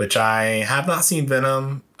 which I have not seen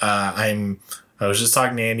Venom. I was just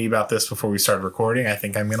talking to Andy about this before we started recording. I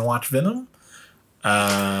think I'm going to watch Venom.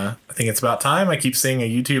 I think it's about time. I keep seeing a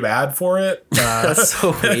YouTube ad for it. That's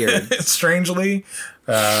so weird. Strangely.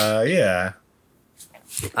 Yeah.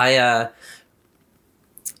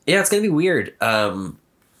 It's gonna be weird.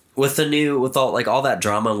 With all that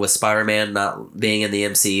drama with Spider-Man not being in the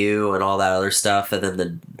MCU and all that other stuff, and then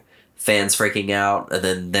the fans freaking out, and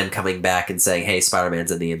then them coming back and saying, "Hey,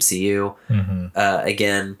 Spider-Man's in the MCU." Mm-hmm.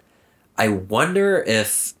 Again, I wonder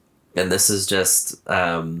if, and this is just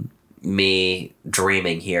me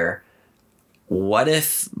dreaming here. What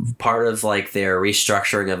if part of like their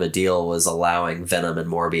restructuring of a deal was allowing Venom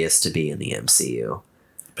and Morbius to be in the MCU?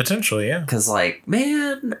 Potentially, yeah. Because, like,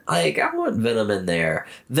 man, like, I want Venom in there.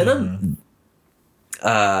 Venom,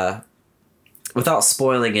 without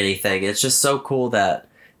spoiling anything, it's just so cool that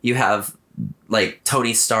you have, like,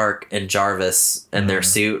 Tony Stark and Jarvis in their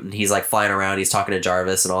suit, and he's, like, flying around, he's talking to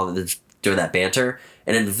Jarvis and all that, doing that banter.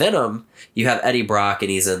 And in Venom, you have Eddie Brock, and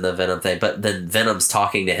he's in the Venom thing, but then Venom's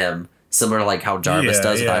talking to him, similar to, like, how Jarvis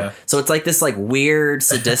does with Iron. So it's, like, this, like, weird,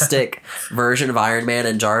 sadistic version of Iron Man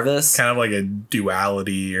and Jarvis. Kind of like a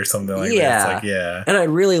duality or something like that. It's like, and I'd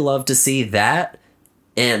really love to see that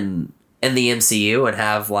in the MCU and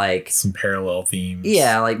have, like... some parallel themes.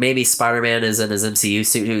 Yeah, like, maybe Spider-Man is in his MCU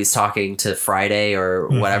suit, he's talking to Friday or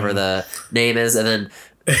whatever the name is, and then...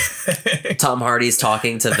 Tom Hardy's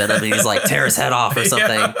talking to Venom and he's like, tear his head off or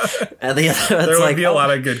something. And the other, there would be a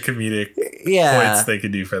lot of good comedic points they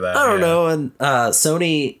could do for that. I don't know. And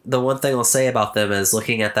Sony, the one thing I'll say about them is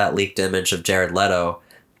looking at that leaked image of Jared Leto,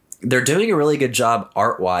 they're doing a really good job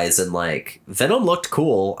art-wise, and like Venom looked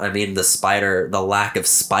cool. I mean, the lack of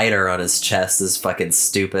spider on his chest is fucking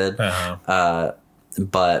stupid.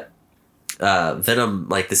 But Venom,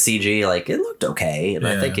 like the CG, like it looked okay, and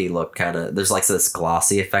I think he looked kind of, there's like this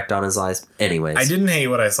glossy effect on his eyes. Anyways, I didn't hate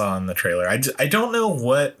what I saw in the trailer. I don't know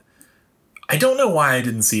why I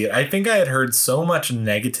didn't see it. I think I had heard so much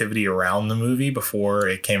negativity around the movie before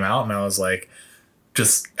it came out, and I was like,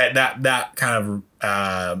 just that kind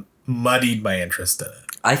of muddied my interest in it.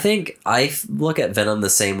 I think I look at Venom the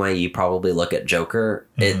same way you probably look at Joker.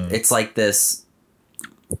 It's like this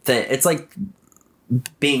thing. It's like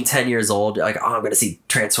being 10 years old, like, oh, I'm going to see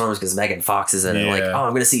Transformers because Megan Fox is in it. Like, oh,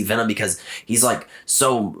 I'm going to see Venom because he's like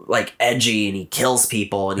so like edgy and he kills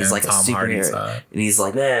people and he's like Tom a superhero. And he's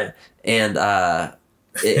like, man. And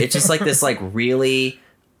it's just like this like really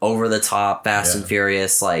over the top, Fast and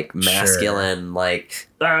Furious, like masculine, like,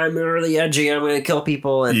 I'm really edgy, I'm going to kill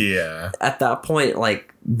people. And at that point,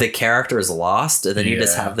 like the character is lost. And then you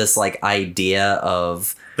just have this like idea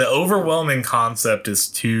of, the overwhelming concept is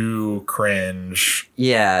too cringe.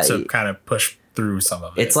 To kind of push through some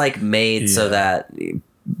of it. It's like made so that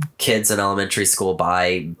kids in elementary school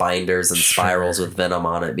buy binders and spirals with Venom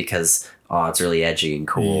on it because, oh, it's really edgy and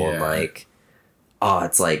cool. And like, oh,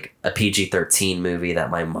 it's like a PG-13 movie that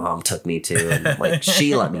my mom took me to. And like,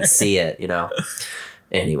 she let me see it, you know?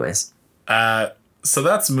 Anyways. So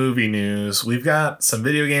that's movie news. We've got some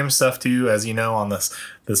video game stuff too, as you know, on this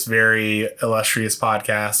very illustrious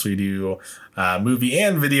podcast. We do movie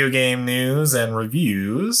and video game news and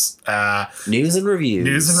reviews. News and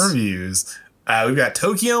reviews. We've got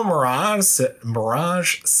Tokyo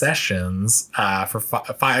Mirage Sessions for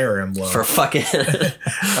Fire Emblem. For fucking...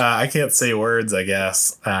 I can't say words, I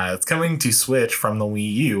guess. It's coming to Switch from the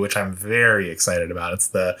Wii U, which I'm very excited about. It's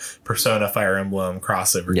the Persona Fire Emblem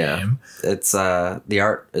crossover game. It's the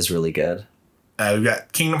art is really good. We've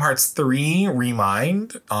got Kingdom Hearts 3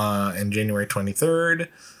 Remind in January 23rd.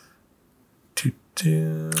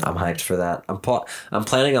 I'm hyped for that. I'm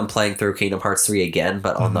planning on playing through Kingdom Hearts 3 again,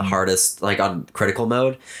 but on the hardest, like on critical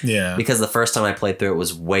mode. Yeah. Because the first time I played through it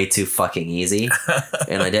was way too fucking easy,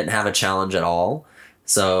 and I didn't have a challenge at all.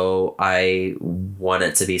 So I want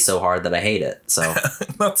it to be so hard that I hate it. So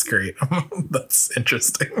that's great. That's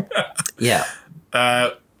interesting. Yeah.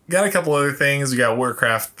 Got a couple other things. We got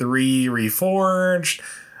Warcraft 3 Reforged,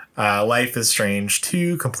 Life is Strange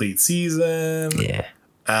 2 Complete Season. Yeah.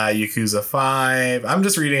 Yakuza 5. I'm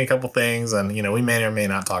just reading a couple things, and you know, we may or may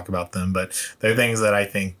not talk about them, but they're things that I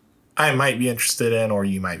think I might be interested in, or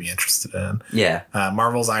you might be interested in. Yeah.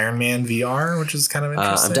 Marvel's Iron Man VR, which is kind of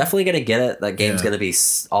interesting. I'm definitely gonna get it. That game's gonna be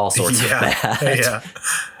all sorts of bad.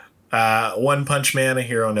 One Punch Man, A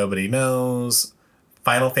Hero Nobody Knows.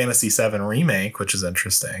 Final Fantasy VII Remake, which is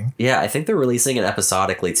interesting. Yeah, I think they're releasing it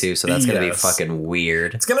episodically too, so that's going to be fucking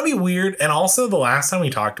weird. It's going to be weird, and also the last time we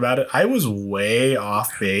talked about it, I was way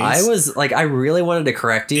off base. I was like, I really wanted to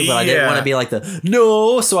correct you, but I didn't want to be like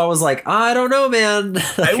no, so I was like, I don't know, man.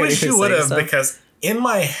 I wish you would have, because in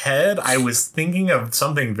my head, I was thinking of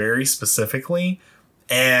something very specifically,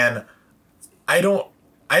 and I don't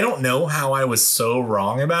know how I was so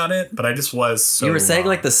wrong about it, but I just was so You were saying wrong.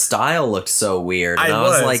 like the style looked so weird. And I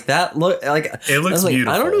was like, that look like it looks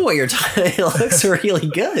beautiful. I don't know what you're talking. It looks really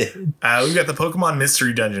good. We've got the Pokemon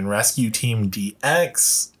Mystery Dungeon Rescue Team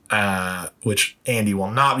DX, which Andy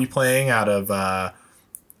will not be playing out of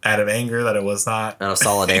anger that it was not. Out of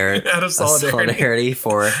solidarity. Solidarity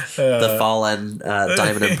for the Fallen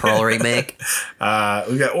Diamond and Pearl remake.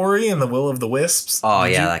 We got Ori and the Will of the Wisps. Oh,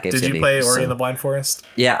 that game's Did you play Ori and the Blind Forest?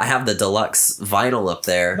 Yeah, I have the deluxe vinyl up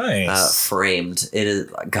there. Nice. Framed. It is,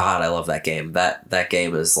 God, I love that game. That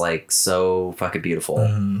game is like so fucking beautiful.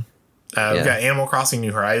 Mm-hmm. We've got Animal Crossing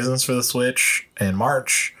New Horizons for the Switch in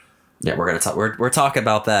March. Yeah, we're gonna talk. We're talking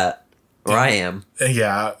about that. Or I am.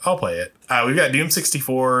 Yeah, I'll play it. We've got Doom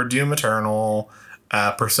 64, Doom Eternal,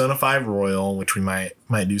 Persona 5 Royal, which we might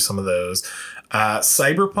do some of those.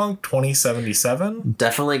 Cyberpunk 2077.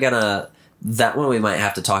 Definitely gonna. That one we might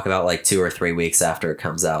have to talk about like 2 or 3 weeks after it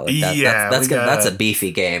comes out. Like that's a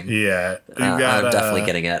beefy game. Yeah, I'm definitely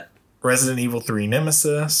getting it. Resident Evil 3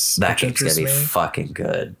 Nemesis. That game's gonna be fucking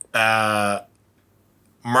good.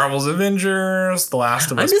 Marvel's Avengers, The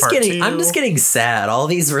Last of Us Part 2. I'm just getting sad. All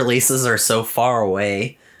these releases are so far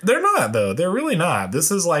away. They're not, though. They're really not.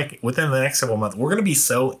 This is like within the next couple months. We're going to be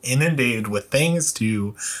so inundated with things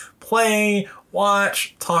to play,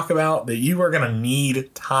 watch, talk about that you are going to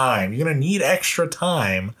need time. You're going to need extra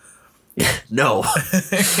time. No.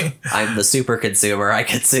 I'm the super consumer. I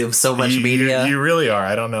consume so much media. You really are.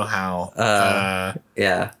 I don't know how.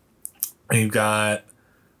 Yeah. You've got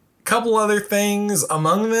couple other things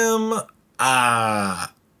among them,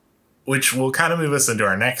 which will kind of move us into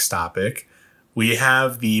our next topic. We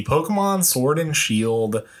have the Pokemon Sword and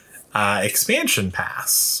Shield expansion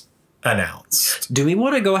pass announced. Do we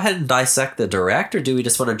want to go ahead and dissect the Direct, or do we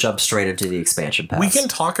just want to jump straight into the expansion pass? We can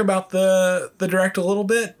talk about the Direct a little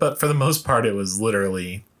bit, but for the most part, it was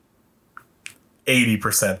literally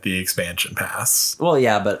 80% the expansion pass. Well,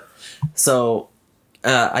 yeah, but so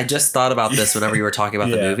I just thought about this whenever you were talking about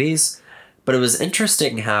the movies, but it was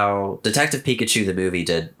interesting how Detective Pikachu the movie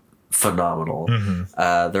did phenomenal.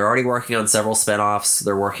 They're already working on several spin-offs.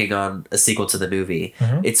 They're working on a sequel to the movie.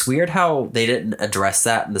 It's weird how they didn't address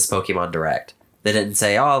that in this Pokemon Direct. They didn't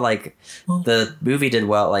say, oh, like the movie did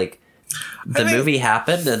well, like the movie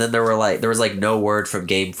happened, and then there was like no word from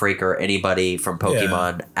Game Freak or anybody from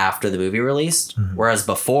Pokemon after the movie released. Whereas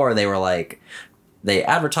before they were like, they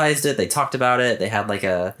advertised it, they talked about it, they had like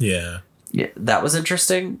a that was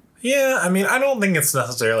interesting. Yeah, I mean, I don't think it's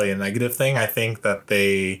necessarily a negative thing. I think that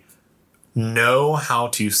they know how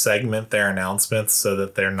to segment their announcements so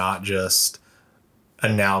that they're not just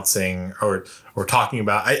announcing or talking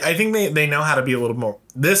about. I think they know how to be a little more.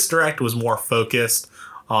 This Direct was more focused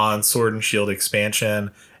on Sword and Shield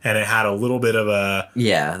expansion, and it had a little bit of a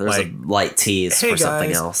there's like, a light tease for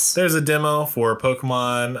something else. There's a demo for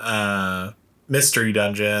Pokemon Mystery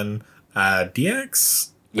Dungeon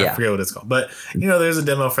DX. I forget what it's called, but there's a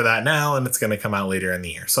demo for that now, and it's going to come out later in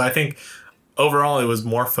the year. So I think overall it was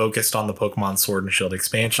more focused on the Pokemon Sword and Shield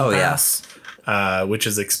expansion pass, which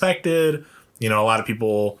is expected. A lot of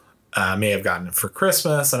people may have gotten it for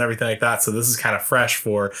Christmas and everything like that. So this is kind of fresh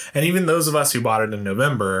and even those of us who bought it in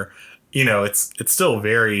November, it's still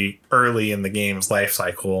very early in the game's life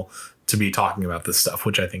cycle to be talking about this stuff,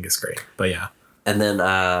 which I think is great. But yeah. And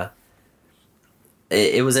then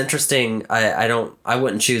it was interesting. I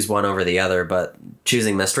wouldn't choose one over the other, but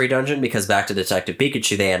choosing Mystery Dungeon, because back to Detective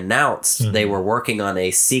Pikachu, they announced they were working on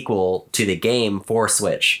a sequel to the game for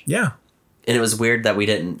Switch. Yeah. And it was weird that we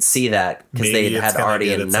didn't see that because they had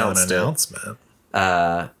already announced it.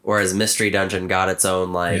 Whereas Mystery Dungeon got its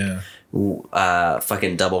own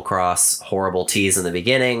fucking double cross horrible tease in the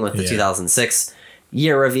beginning with the 2006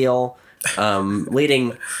 year reveal,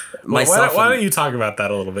 leading myself. Why don't you talk about that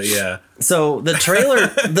a little bit? Yeah. So the trailer,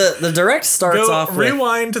 the Direct starts off with...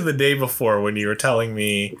 Rewind to the day before when you were telling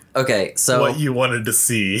me what you wanted to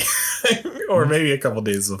see. Or maybe a couple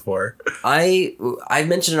days before. I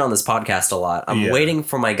mentioned it on this podcast a lot. I'm waiting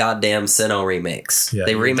for my goddamn Sinnoh remakes. Yeah,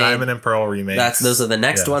 they remade Diamond and Pearl remakes. Those are the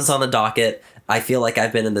next ones on the docket. I feel like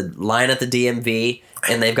I've been in the line at the DMV,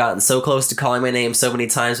 and they've gotten so close to calling my name so many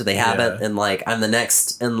times, but they haven't. And like, I'm the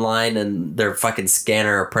next in line, and their fucking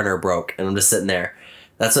scanner or printer broke, and I'm just sitting there.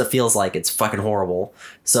 That's what it feels like. It's fucking horrible.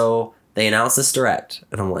 So they announced this Direct,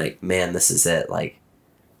 and I'm like, man, this is it. Like,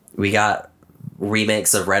 we got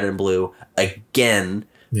remakes of Red and Blue again.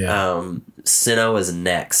 Sinnoh is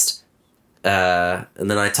next. And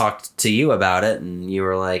then I talked to you about it, and you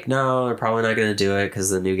were like, no, they're probably not going to do it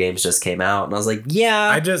because the new games just came out. And I was like,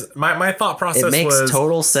 yeah. My thought process was... It makes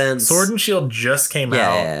total sense. Sword and Shield just came out.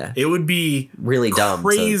 Yeah. It would be really dumb.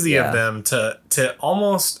 Crazy of them to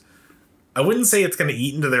almost... I wouldn't say it's going to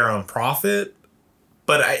eat into their own profit,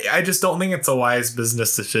 but I just don't think it's a wise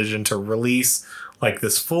business decision to release like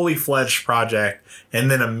this fully fledged project and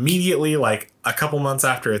then immediately, like a couple months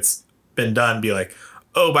after it's been done, be like,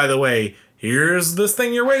 oh, by the way, here's this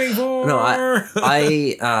thing you're waiting for. No,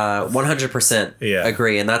 I 100%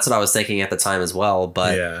 agree. And that's what I was thinking at the time as well.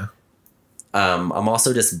 But I'm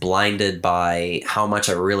also just blinded by how much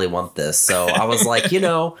I really want this. So I was like,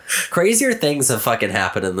 crazier things have fucking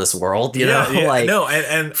happened in this world, like, no,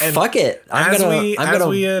 and fuck it. As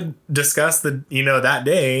we had discussed that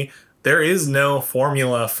day, there is no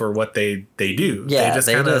formula for what they do. Yeah, they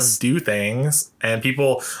just kind of do things, and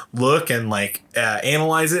people look and like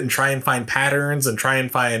analyze it and try and find patterns and try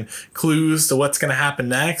and find clues to what's going to happen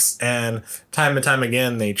next. And time and time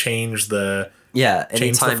again, they change the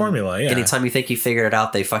formula. Yeah. Anytime you think you figured it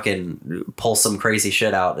out, they fucking pull some crazy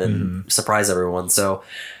shit out and surprise everyone. So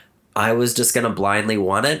I was just going to blindly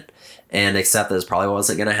want it and accept that this probably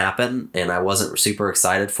wasn't going to happen. And I wasn't super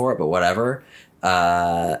excited for it, but whatever. 8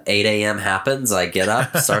 a.m. happens. I get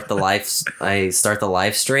up, start the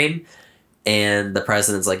live stream, and the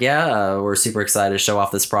president's like, we're super excited to show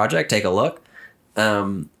off this project. Take a look.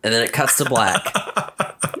 And then it cuts to black.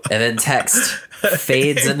 And then text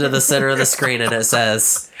fades into the center of the screen, and it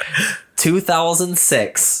says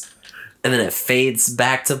 2006. And then it fades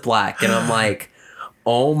back to black. And I'm like,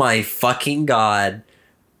 oh my fucking God.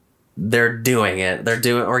 They're doing it.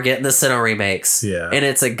 We're getting the Sinnoh remakes. Yeah. And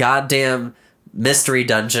it's a goddamn Mystery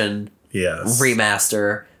Dungeon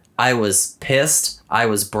remaster I was pissed. I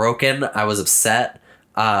was broken. I was upset.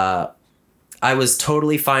 I was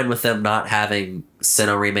totally fine with them not having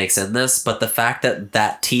Sinnoh remakes in this, but the fact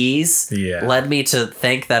that tease led me to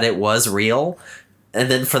think that it was real,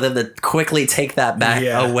 and then for them to quickly take that back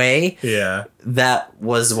away, that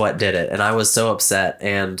was what did it. And I was so upset.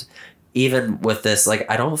 And even with this, like,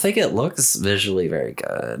 I don't think it looks visually very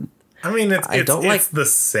good. I mean, it's the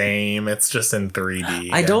same. It's just in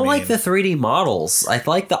 3D. I don't like the 3D models. I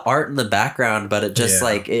like the art in the background, but it just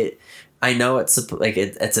like it. I know it's like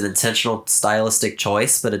it's an intentional stylistic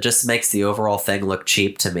choice, but it just makes the overall thing look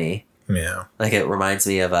cheap to me. Yeah, like it reminds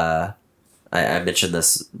me of I mentioned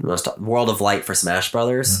this World of Light for Smash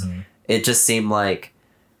Brothers. Mm-hmm. It just seemed like,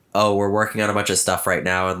 oh, we're working on a bunch of stuff right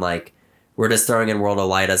now, and like we're just throwing in World of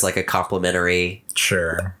Light as like a complimentary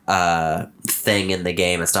thing in the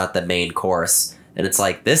game. It's not the main course, and it's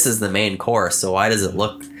like this is the main course. So why does it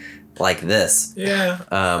look like this? Yeah,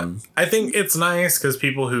 I think it's nice because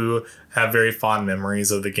people who have very fond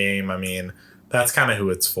memories of the game. I mean, that's kind of who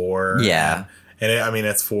it's for. Yeah, and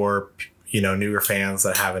it's for newer fans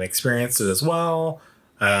that haven't experienced it as well.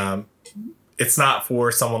 It's not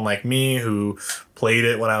for someone like me who played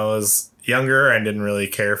it when I was younger and didn't really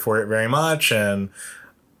care for it very much. And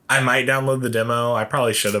I might download the demo. I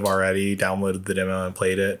probably should have already downloaded the demo and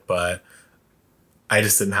played it, but I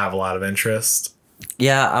just didn't have a lot of interest.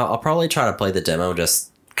 Yeah, I'll probably try to play the demo just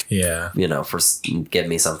for give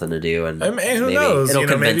me something to do, and who maybe knows? It'll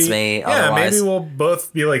convince me. Yeah, otherwise. Maybe we'll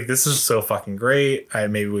both be like, "This is so fucking great."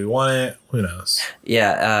 Maybe we want it. Who knows?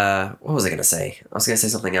 Yeah. What was I gonna say? I was gonna say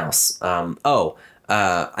something else.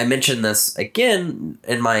 I mentioned this again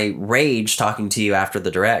in my rage talking to you after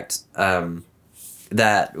the Direct.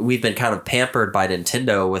 That we've been kind of pampered by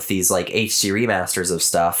Nintendo with these like HD remasters of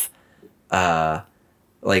stuff.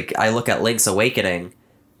 Like I look at Link's Awakening,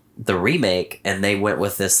 the remake, and they went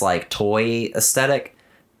with this like toy aesthetic,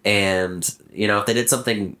 and if they did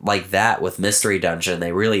something like that with Mystery Dungeon,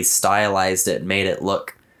 they really stylized it and made it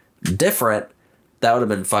look different, that would have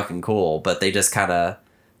been fucking cool. But they just kind of,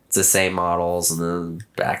 it's the same models and the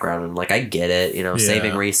background, and like I get it,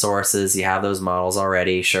 saving resources, you have those models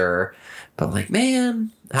already, sure, but like,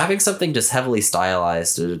 man, having something just heavily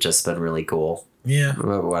stylized would have just been really cool. Yeah,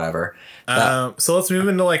 whatever. So let's move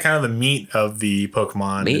into like kind of the meat of the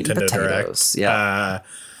Pokemon Nintendo Direct. Yeah.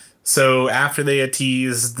 So after they had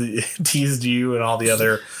teased you and all the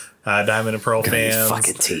other Diamond and Pearl fans,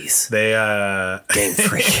 fucking tease. They Game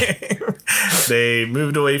Freak. They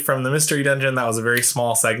moved away from the Mystery Dungeon. That was a very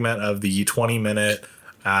small segment of the 20-minute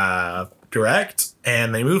Direct,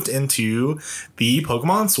 and they moved into the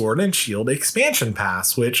Pokemon Sword and Shield expansion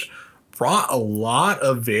pass, which brought a lot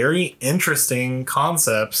of very interesting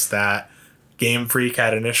concepts that Game Freak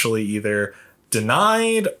had initially either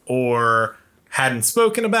denied or hadn't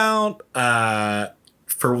spoken about.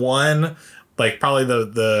 For one, like probably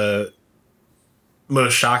the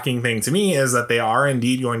most shocking thing to me is that they are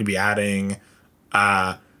indeed going to be adding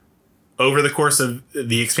over the course of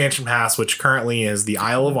the expansion pass, which currently is the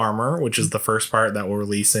Isle of Armor, which is the first part that will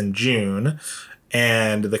release in June,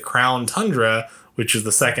 and the Crown Tundra, which is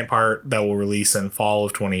the second part that will release in fall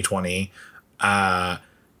of 2020.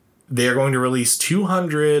 They're going to release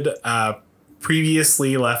 200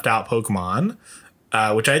 previously left out Pokemon,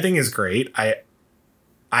 which I think is great. I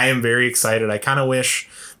am very excited. I kind of wish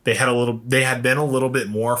they had been a little bit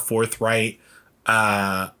more forthright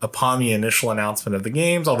upon the initial announcement of the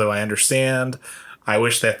games, although I understand. I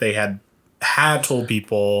wish that they had told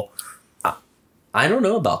people. I don't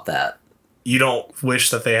know about that. You don't wish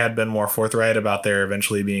that they had been more forthright about there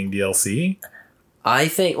eventually being DLC? I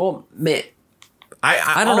think,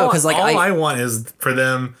 I don't know, because like I want is for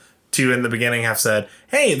them to in the beginning have said,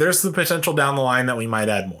 "Hey, there's the potential down the line that we might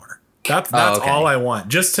add more." That's all I want,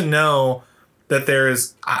 just to know that there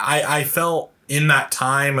is. I felt in that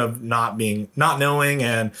time of not knowing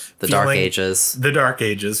and the Dark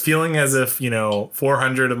Ages, feeling as if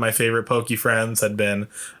 400 of my favorite Poke friends had been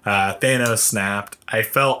Thanos snapped. I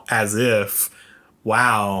felt as if,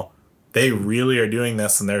 wow, they really are doing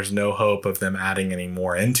this, and there's no hope of them adding any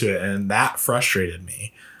more into it, and that frustrated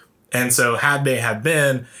me. And so, had they have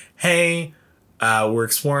been, hey, we're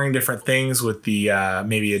exploring different things with the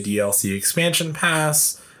maybe a DLC expansion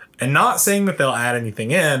pass. And not saying that they'll add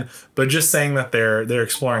anything in, but just saying that they're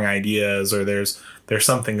exploring ideas or there's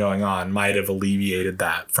something going on might have alleviated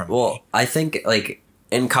that from me. I think like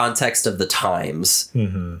in context of the times,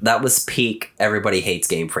 that was peak everybody hates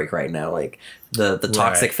Game Freak right now. Like the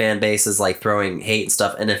toxic fan base is like throwing hate and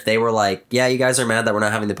stuff. And if they were like, yeah, you guys are mad that we're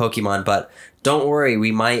not having the Pokemon, but don't worry,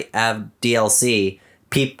 we might have DLC.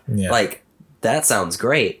 Like that sounds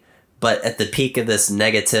great. but at the peak of this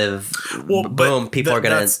negative boom, people are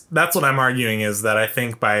gonna. That's what I'm arguing, is that I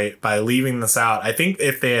think by leaving this out, I think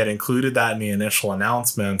if they had included that in the initial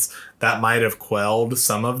announcements, that might have quelled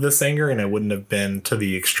some of this anger, and it wouldn't have been to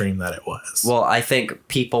the extreme that it was. Well, I think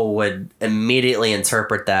people would immediately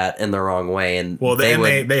interpret that in the wrong way, and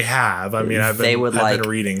they have. I mean, I've been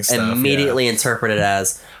reading stuff. Immediately interpret it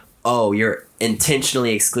as, oh, you're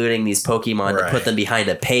intentionally excluding these Pokemon to put them behind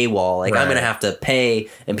a paywall. Like, I'm going to have to pay.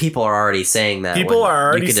 And people are already saying that. People are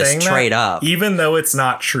already saying that. You could just trade up. Even though it's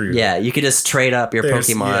not true. Yeah, you could just trade up your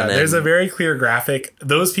Pokemon. Yeah, there's a very clear graphic.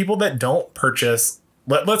 Those people that don't purchase...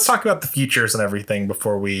 Let's talk about the features and everything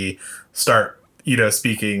before we start,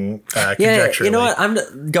 speaking conjecturally. Yeah, you know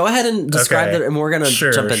what? Go ahead and describe it, and we're going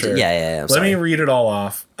to jump into... Yeah. Let me read it all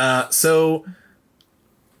off.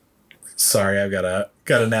 Sorry, I've got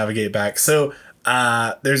to navigate back. So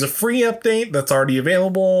there's a free update that's already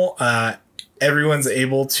available. Everyone's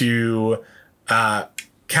able to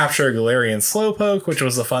capture a Galarian Slowpoke, which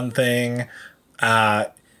was a fun thing.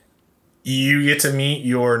 You get to meet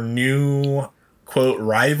your new, quote,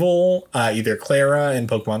 rival, either Clara in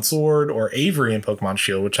Pokemon Sword or Avery in Pokemon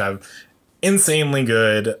Shield, which have insanely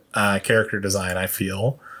good character design, I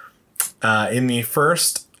feel. In the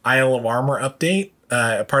first Isle of Armor update,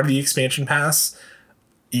 part of the expansion pass,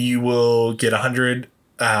 you will get 100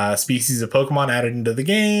 species of Pokemon added into the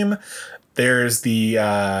game. There's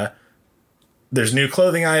there's new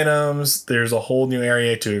clothing items. There's a whole new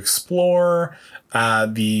area to explore.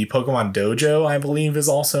 The Pokemon Dojo, I believe, is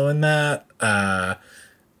also in that.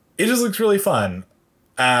 It just looks really fun.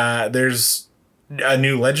 There's a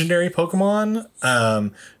new legendary Pokemon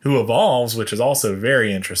who evolves, which is also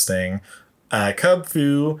very interesting.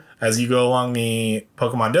 Cubfu, as you go along the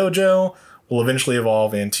Pokemon Dojo, will eventually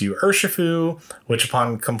evolve into Urshifu, which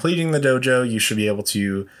upon completing the dojo, you should be able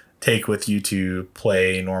to take with you to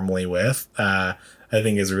play normally with. I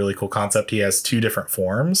think is a really cool concept. He has 2 different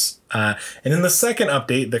forms. And in the second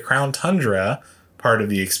update, the Crown Tundra, part of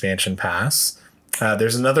the expansion pass,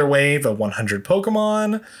 there's another wave of 100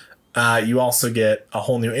 Pokemon. You also get a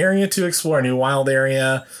whole new area to explore, a new wild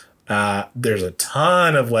area. There's a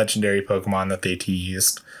ton of legendary Pokemon that they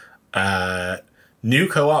teased. New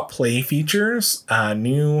co-op play features,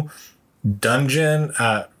 new dungeon,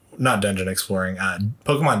 not dungeon exploring,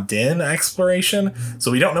 Pokemon Den exploration.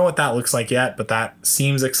 So we don't know what that looks like yet, but that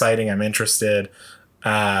seems exciting. I'm interested.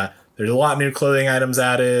 There's a lot of new clothing items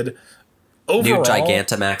added. Overall, new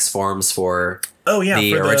Gigantamax forms for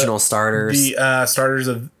the original starters. The starters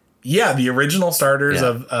of the original starters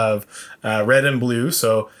of Red and Blue.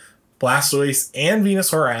 So Blastoise and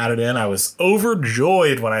Venusaur are added in. I was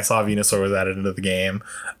overjoyed when I saw Venusaur was added into the game.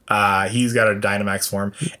 He's got a Dynamax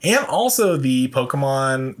form. And also the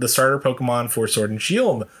starter Pokemon for Sword and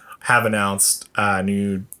Shield have announced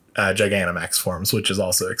new Gigantamax forms, which is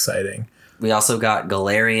also exciting. We also got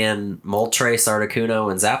Galarian, Moltres, Articuno,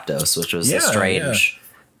 and Zapdos, which was a strange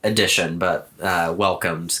addition, but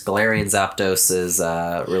welcomed. Galarian Zapdos is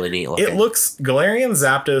really neat looking. Galarian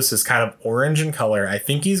Zapdos is kind of orange in color. I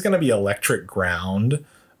think he's going to be electric ground.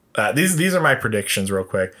 These are my predictions real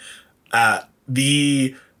quick.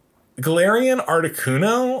 The Galarian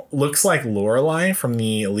Articuno looks like Lorelei from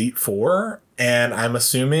the Elite Four, and I'm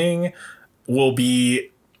assuming will be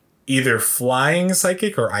either flying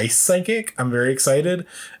psychic or ice psychic. I'm very excited.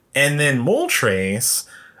 And then Moltres,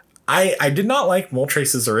 I did not like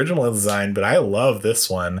Moltres' original design, but I love this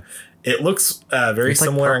one. It looks very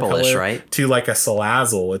similar in color to like a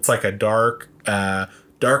Salazzle. It's like a dark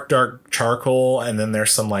charcoal, and then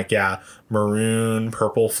there's some maroon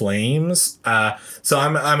purple flames. So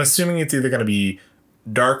I'm assuming it's either going to be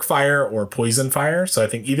dark fire or poison fire. So I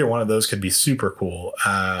think either one of those could be super cool.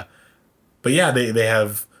 But yeah, they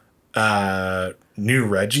have new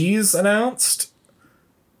Reggies announced.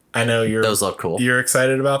 I know those look cool. You're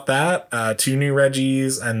excited about that. 2 new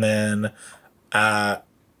Reggies, and then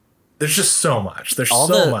there's just so much. There's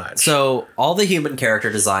so much. So all the human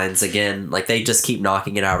character designs, again, they just keep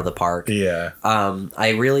knocking it out of the park. Yeah. I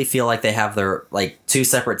really feel like they have their 2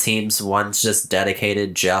 separate teams. One's just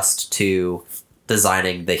dedicated just to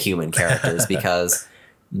designing the human characters because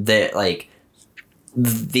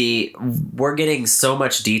we're getting so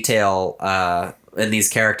much detail in these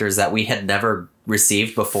characters that we had never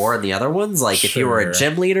received before in the other ones. If you were a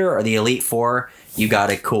gym leader or the Elite Four, you got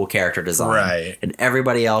a cool character design. Right. And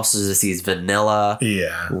everybody else is just these vanilla,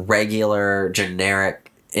 regular,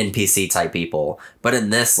 generic NPC type people. But in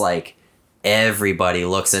this, everybody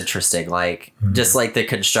looks interesting. Just the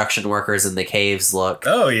construction workers in the caves look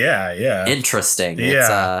interesting.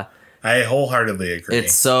 Yeah. I wholeheartedly agree.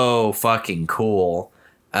 It's so fucking cool.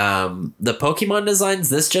 The Pokemon designs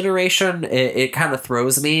this generation, it kind of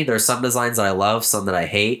throws me. There's some designs that I love, some that I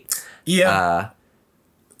hate. Yeah.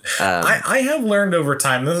 I have learned over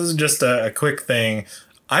time, this is just a quick thing.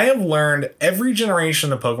 I have learned every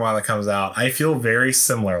generation of Pokemon that comes out, I feel very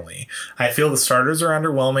similarly. I feel the starters are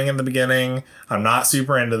underwhelming in the beginning. I'm not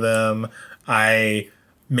super into them.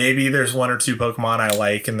 Maybe there's one or two Pokemon I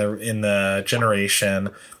like in the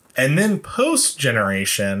generation. And then post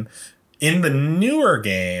generation, in the newer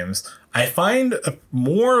games, I find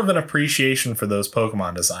more of an appreciation for those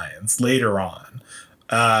Pokemon designs later on.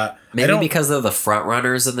 Maybe because they're the front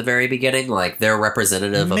runners in the very beginning, like they're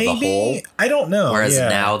representative of the whole. I don't know. Whereas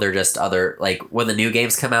now they're just other, like when the new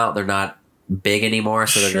games come out, they're not big anymore,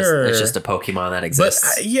 so it's just a Pokemon that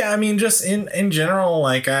exists. But I mean, just in general,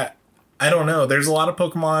 like I don't know. There's a lot of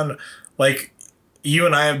Pokemon, like you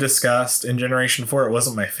and I have discussed in Generation 4. It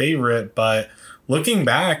wasn't my favorite, but looking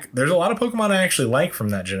back, there's a lot of Pokemon I actually like from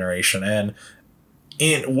that generation, and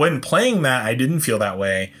when playing that, I didn't feel that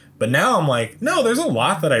way. But now I'm like, no, there's a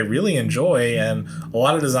lot that I really enjoy, and a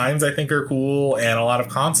lot of designs I think are cool, and a lot of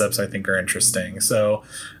concepts I think are interesting. So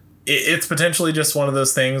it's potentially just one of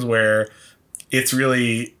those things where it's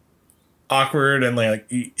really awkward and like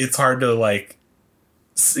it's hard to like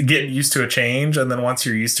get used to a change, and then once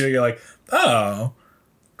you're used to it, you're like, oh,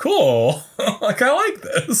 cool, like I like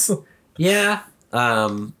this. Yeah.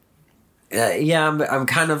 I'm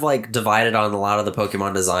kind of like divided on a lot of the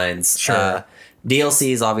Pokemon designs. Sure. DLC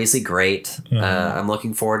is obviously great. Mm-hmm. I'm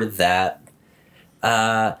looking forward to that.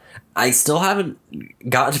 I still haven't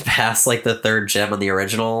gotten past like the third gem on the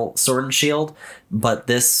original Sword and Shield, but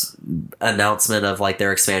this announcement of like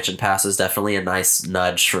their expansion pass is definitely a nice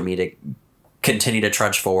nudge for me to continue to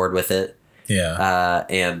trudge forward with it. Yeah.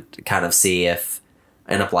 And kind of see if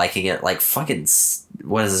I end up liking it. Like fucking,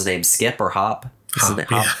 what is his name? Skip or Hop? Hop,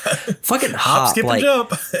 yeah. Fucking Hop, skip, like, and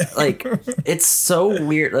jump. Like it's so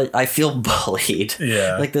weird. Like I feel bullied.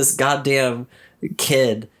 Yeah. Like this goddamn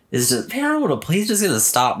kid is just, man, I don't want to play. He's just gonna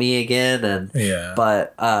stop me again, and yeah.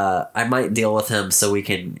 But I might deal with him so we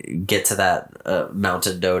can get to that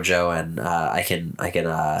mountain dojo, and I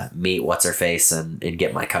can meet what's her face and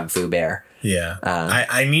get my Kung Fu bear. Yeah.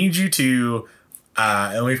 I need you to.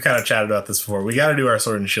 And we've kind of chatted about this before. We got to do our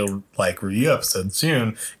Sword and Shield like review episode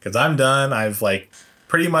soon, because I'm done. I've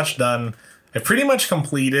pretty much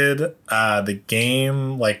completed the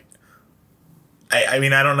game. Like, I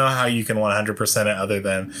mean, I don't know how you can 100% it other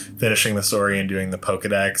than finishing the story and doing the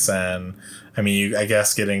Pokedex, and I mean, I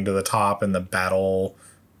guess getting to the top in the battle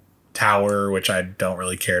tower, which I don't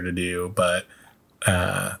really care to do, but.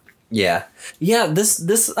 Yeah.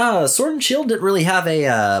 This Sword and Shield didn't really have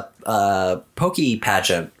a Poke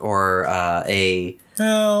pageant or a.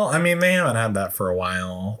 Well, I mean, they haven't had that for a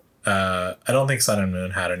while. I don't think Sun and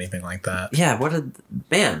Moon had anything like that. Yeah.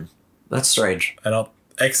 Man, that's strange.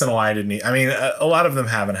 X and Y didn't. I mean, a lot of them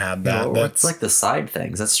haven't had that. Yeah, that's like the side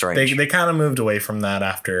things. That's strange. They kind of moved away from that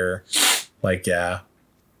after, the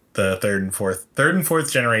third and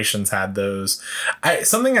fourth generations had those.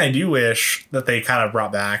 Something I do wish that they kind of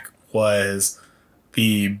brought back was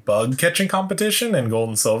the bug catching competition in Gold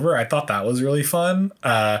and Silver. I thought that was really fun.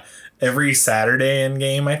 Every Saturday in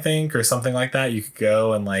game, I think, or something like that, you could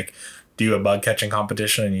go and do a bug catching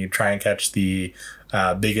competition, and you try and catch the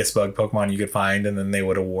biggest bug Pokemon you could find, and then they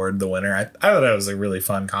would award the winner. I thought that was a really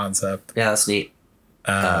fun concept. Yeah, that's neat.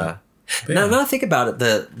 Now I think about it,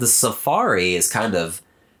 the safari is kind of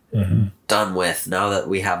done with now that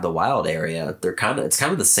we have the wild area. It's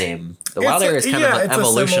kind of the same. The wild area is kind of an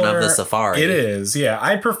evolution of the safari. It is, yeah.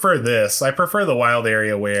 I prefer this. I prefer the wild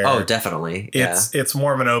area where definitely. It's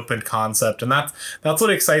more of an open concept, and that's what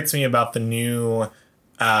excites me about the new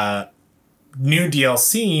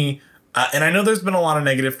DLC. And I know there's been a lot of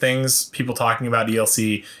negative things, people talking about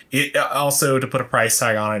DLC. It also, to put a price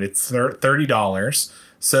tag on it, it's $30.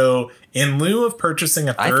 So in lieu of purchasing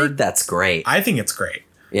a third, I think that's great. I think it's great.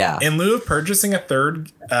 Yeah. In lieu of purchasing a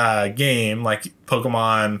third game like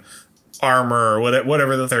Pokemon Armor or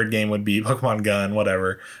whatever the third game would be, Pokemon Gun,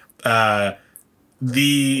 whatever,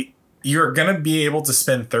 you're gonna be able to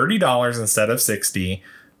spend $30 instead of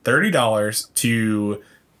 $60 to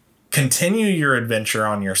continue your adventure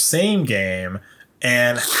on your same game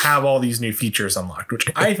and have all these new features unlocked, which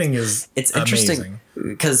I think is interesting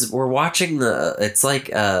because we're watching it's like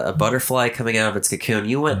a butterfly coming out of its cocoon.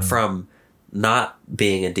 You went from not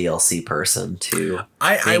being a DLC person to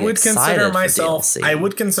I would consider myself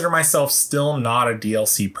still not a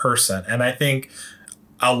DLC person, and I think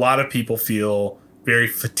a lot of people feel very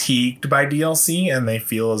fatigued by DLC, and they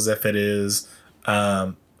feel as if it is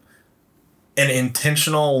an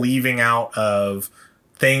intentional leaving out of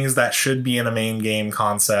things that should be in a main game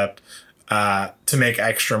concept to make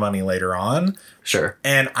extra money later on. Sure.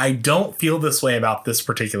 And I don't feel this way about this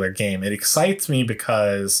particular game. It excites me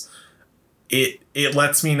because it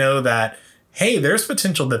lets me know that, hey, there's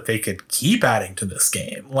potential that they could keep adding to this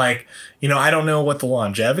game. Like, I don't know what the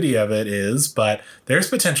longevity of it is, but there's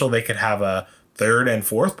potential they could have a third and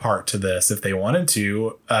fourth part to this if they wanted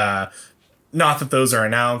to. Not that those are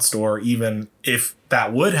announced or even if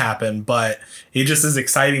that would happen, but it just is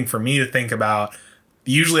exciting for me to think about.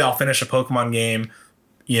 Usually I'll finish a Pokemon game,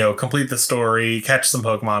 complete the story, catch some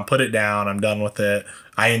Pokemon, put it down. I'm done with it.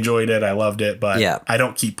 I enjoyed it. I loved it, but I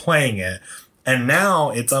don't keep playing it. And now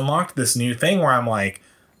it's unlocked this new thing where I'm like,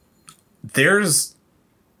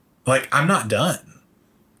 I'm not done.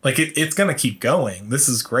 Like it's going to keep going. This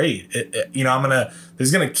is great.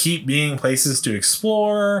 There's going to keep being places to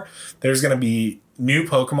explore. There's going to be new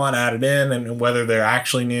Pokemon added in, and whether they're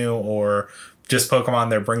actually new or just Pokemon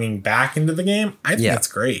they're bringing back into the game, I think that's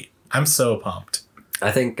great. I'm so pumped.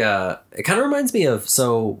 I think it kind of reminds me of,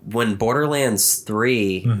 when Borderlands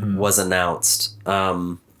 3 was announced,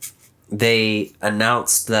 they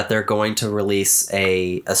announced that they're going to release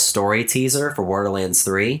a story teaser for Borderlands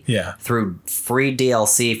 3 through free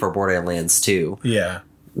DLC for Borderlands 2. Yeah.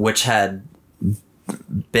 Which had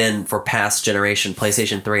been for past generation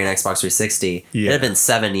PlayStation 3 and Xbox 360. Yeah. It had been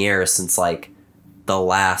 7 years since the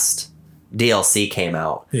last DLC came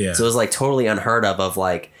out. Yeah. So it was totally unheard of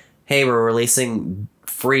hey, we're releasing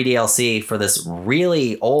free DLC for this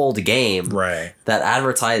really old game. Right. That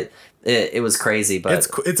advertised. It was crazy, but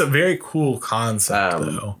it's a very cool concept,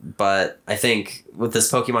 though. But I think with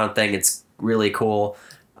this Pokemon thing, it's really cool.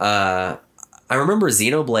 I remember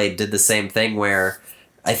Xenoblade did the same thing where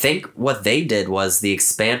I think what they did was the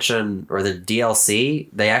expansion or the DLC,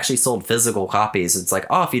 they actually sold physical copies. It's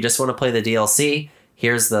if you just want to play the DLC,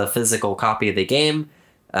 here's the physical copy of the game.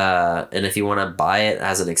 And if you want to buy it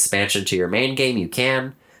as an expansion to your main game, you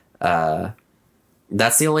can.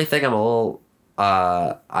 That's the only thing I'm a little...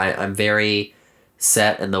 I'm very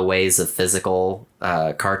set in the ways of physical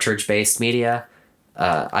cartridge-based media.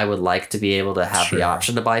 I would like to be able to have the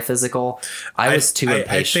option to buy physical. I was too impatient.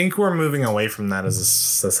 I think we're moving away from that as a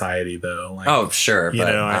society, though. Oh, sure.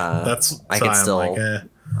 But, I can still...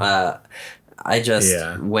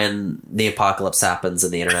 when the apocalypse happens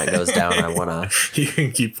and the internet goes down, I want to... You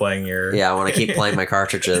can keep playing your... Yeah, I want to keep playing my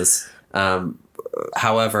cartridges.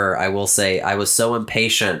 However, I will say I was so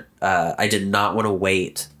impatient. I did not want to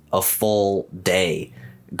wait a full day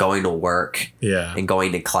going to work and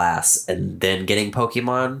going to class and then getting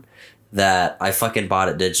Pokemon that I fucking bought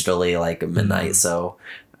it digitally at midnight. So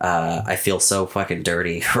I feel so fucking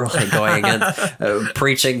dirty for going against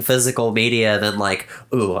preaching physical media. Then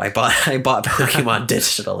ooh, I bought Pokemon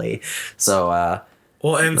digitally. So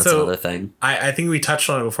that's another thing. I think we touched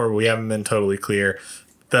on it before, but we haven't been totally clear.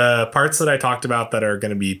 The parts that I talked about that are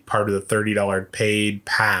going to be part of the $30 paid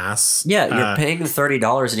pass. Yeah, you're paying the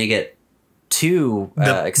 $30 and you get two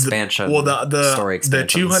expansion. The story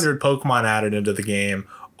expansions. The 200 Pokemon added into the game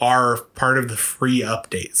are part of the free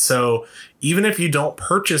update. So even if you don't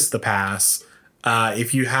purchase the pass,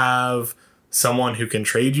 if you have someone who can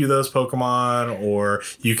trade you those Pokemon, or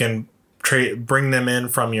you can bring them in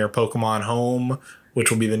from your Pokemon home, which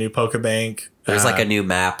will be the new Pokebank. There's a new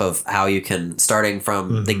map of how you can, starting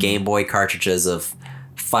from the Game Boy cartridges of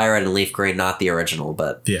Fire Red and Leaf Green, not the original,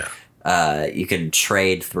 but you can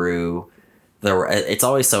trade through it's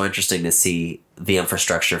always so interesting to see the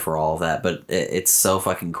infrastructure for all of that, but it's so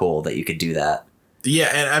fucking cool that you could do that.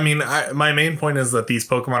 Yeah, and I mean, my main point is that these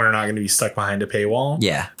Pokemon are not going to be stuck behind a paywall.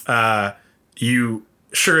 Yeah.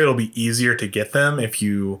 It'll be easier to get them if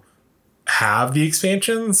you have the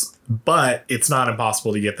expansions, but it's not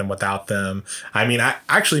impossible to get them without them. I mean,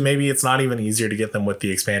 maybe it's not even easier to get them with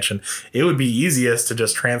the expansion. It would be easiest to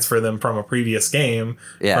just transfer them from a previous game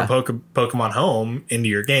from Pokemon Home into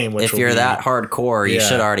your game. If you're that hardcore, you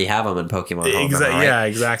should already have them in Pokemon Home. Right? Yeah,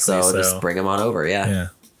 exactly. So just bring them on over. Yeah,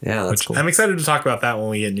 that's cool. I'm excited to talk about that when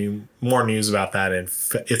we get more news about that. And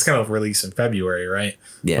it's going to release in February, right?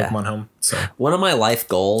 Yeah. Pokemon Home. So one of my life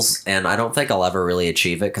goals, and I don't think I'll ever really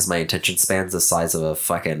achieve it because my attention span's the size of a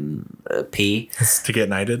fucking pea. To get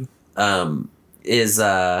knighted? Is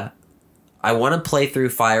I want to play through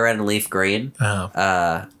Fire Red and Leaf Green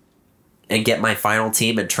and get my final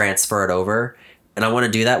team and transfer it over. And I want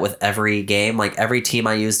to do that with every game. Every team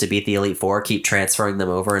I use to beat the Elite Four, keep transferring them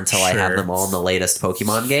over until I have them all in the latest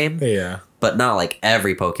Pokemon game. Yeah. But not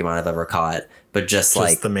every Pokemon I've ever caught, but just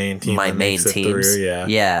the main team. My main teams.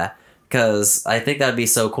 Yeah. Because I think that'd be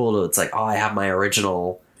so cool. I have my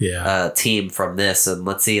original team from this, and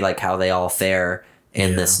let's see how they all fare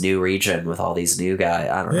in this new region with all these new guys.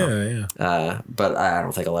 I don't know. Yeah. But I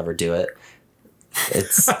don't think I'll ever do it.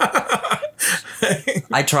 It's I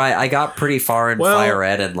got pretty far in Fire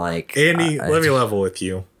Red and like Andy, let me level with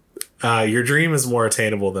you. Your dream is more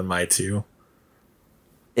attainable than my two.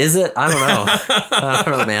 Is it? I don't know. I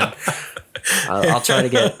don't know, man. I'll try to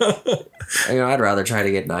get. I'd rather try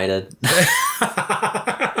to get knighted.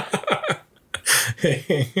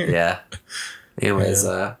 Yeah. Anyways,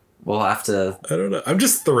 we'll have to. I don't know. I'm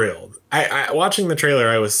just thrilled. I watching the trailer,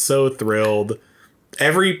 I was so thrilled.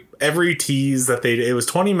 Every tease that it was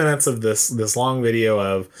 20 minutes of this long video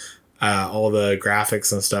of all the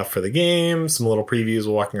graphics and stuff for the game, some little previews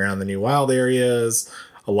walking around the new wild areas,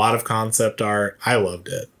 a lot of concept art. I loved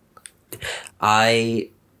it. I'm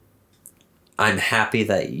happy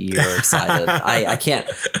that you're excited. I can't,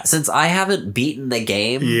 since I haven't beaten the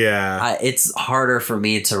game. Yeah, it's harder for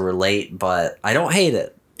me to relate, but I don't hate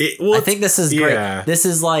it. Well, I think this is great. This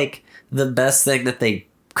is like the best thing that they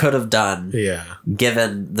could have done. Yeah,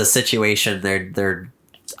 given the situation,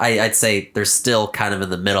 I'd say they're still kind of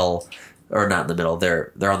in the middle, or not in the middle.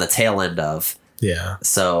 They're on the tail end of. Yeah.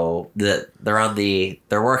 So they're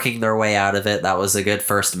working their way out of it. That was a good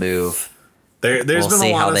first move. There's been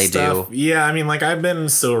a lot of stuff. Do. Yeah, I mean, like I've been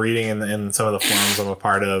still reading in some of the forums I'm a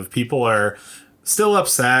part of. People are still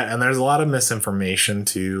upset, and there's a lot of misinformation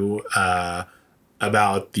too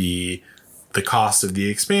about the cost of the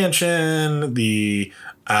expansion, the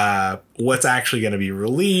what's actually going to be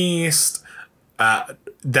released.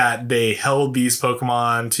 That they held these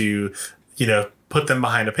Pokemon to, put them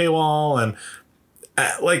behind a paywall, and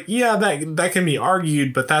that can be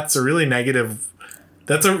argued, but that's a really negative.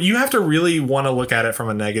 You have to really want to look at it from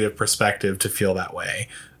a negative perspective to feel that way,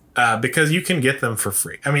 because you can get them for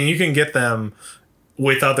free. I mean, you can get them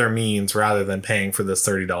with other means rather than paying for this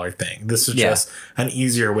 $30 thing. This is just an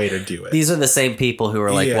easier way to do it. These are the same people who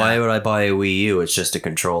are like, why would I buy a Wii U? It's just a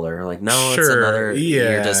controller. Like, no, it's another.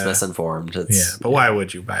 You're just misinformed. But why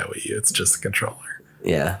would you buy a Wii U? It's just a controller.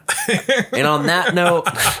 Yeah. And on that note,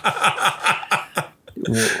 I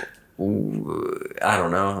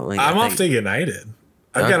don't know. Like, I'm off to get knighted.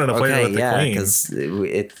 I've got an appointment with the queen. Because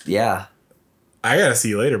I gotta see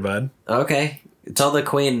you later, bud. Okay. Tell the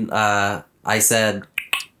queen I said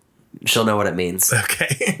she'll know what it means.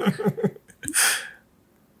 Okay.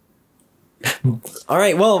 All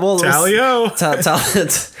right. Well, Talio.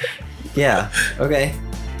 Yeah. Okay.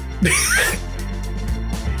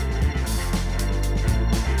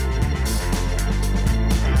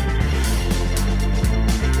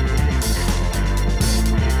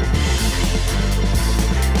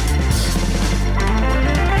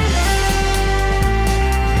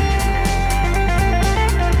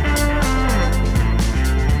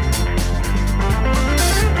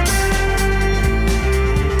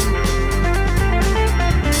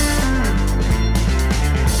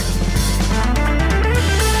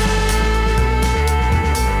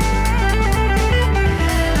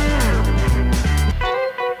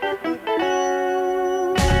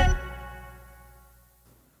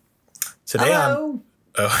 Today Hello?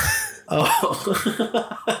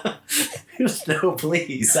 No,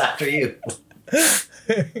 please, after you.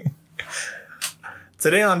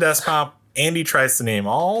 Today on Deskpop, Andy tries to name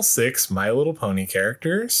all 6 My Little Pony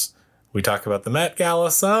characters. We talk about the Met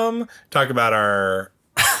Gala some, talk about our...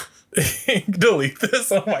 Delete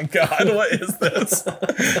this? Oh my god, what is this?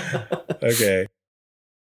 Okay.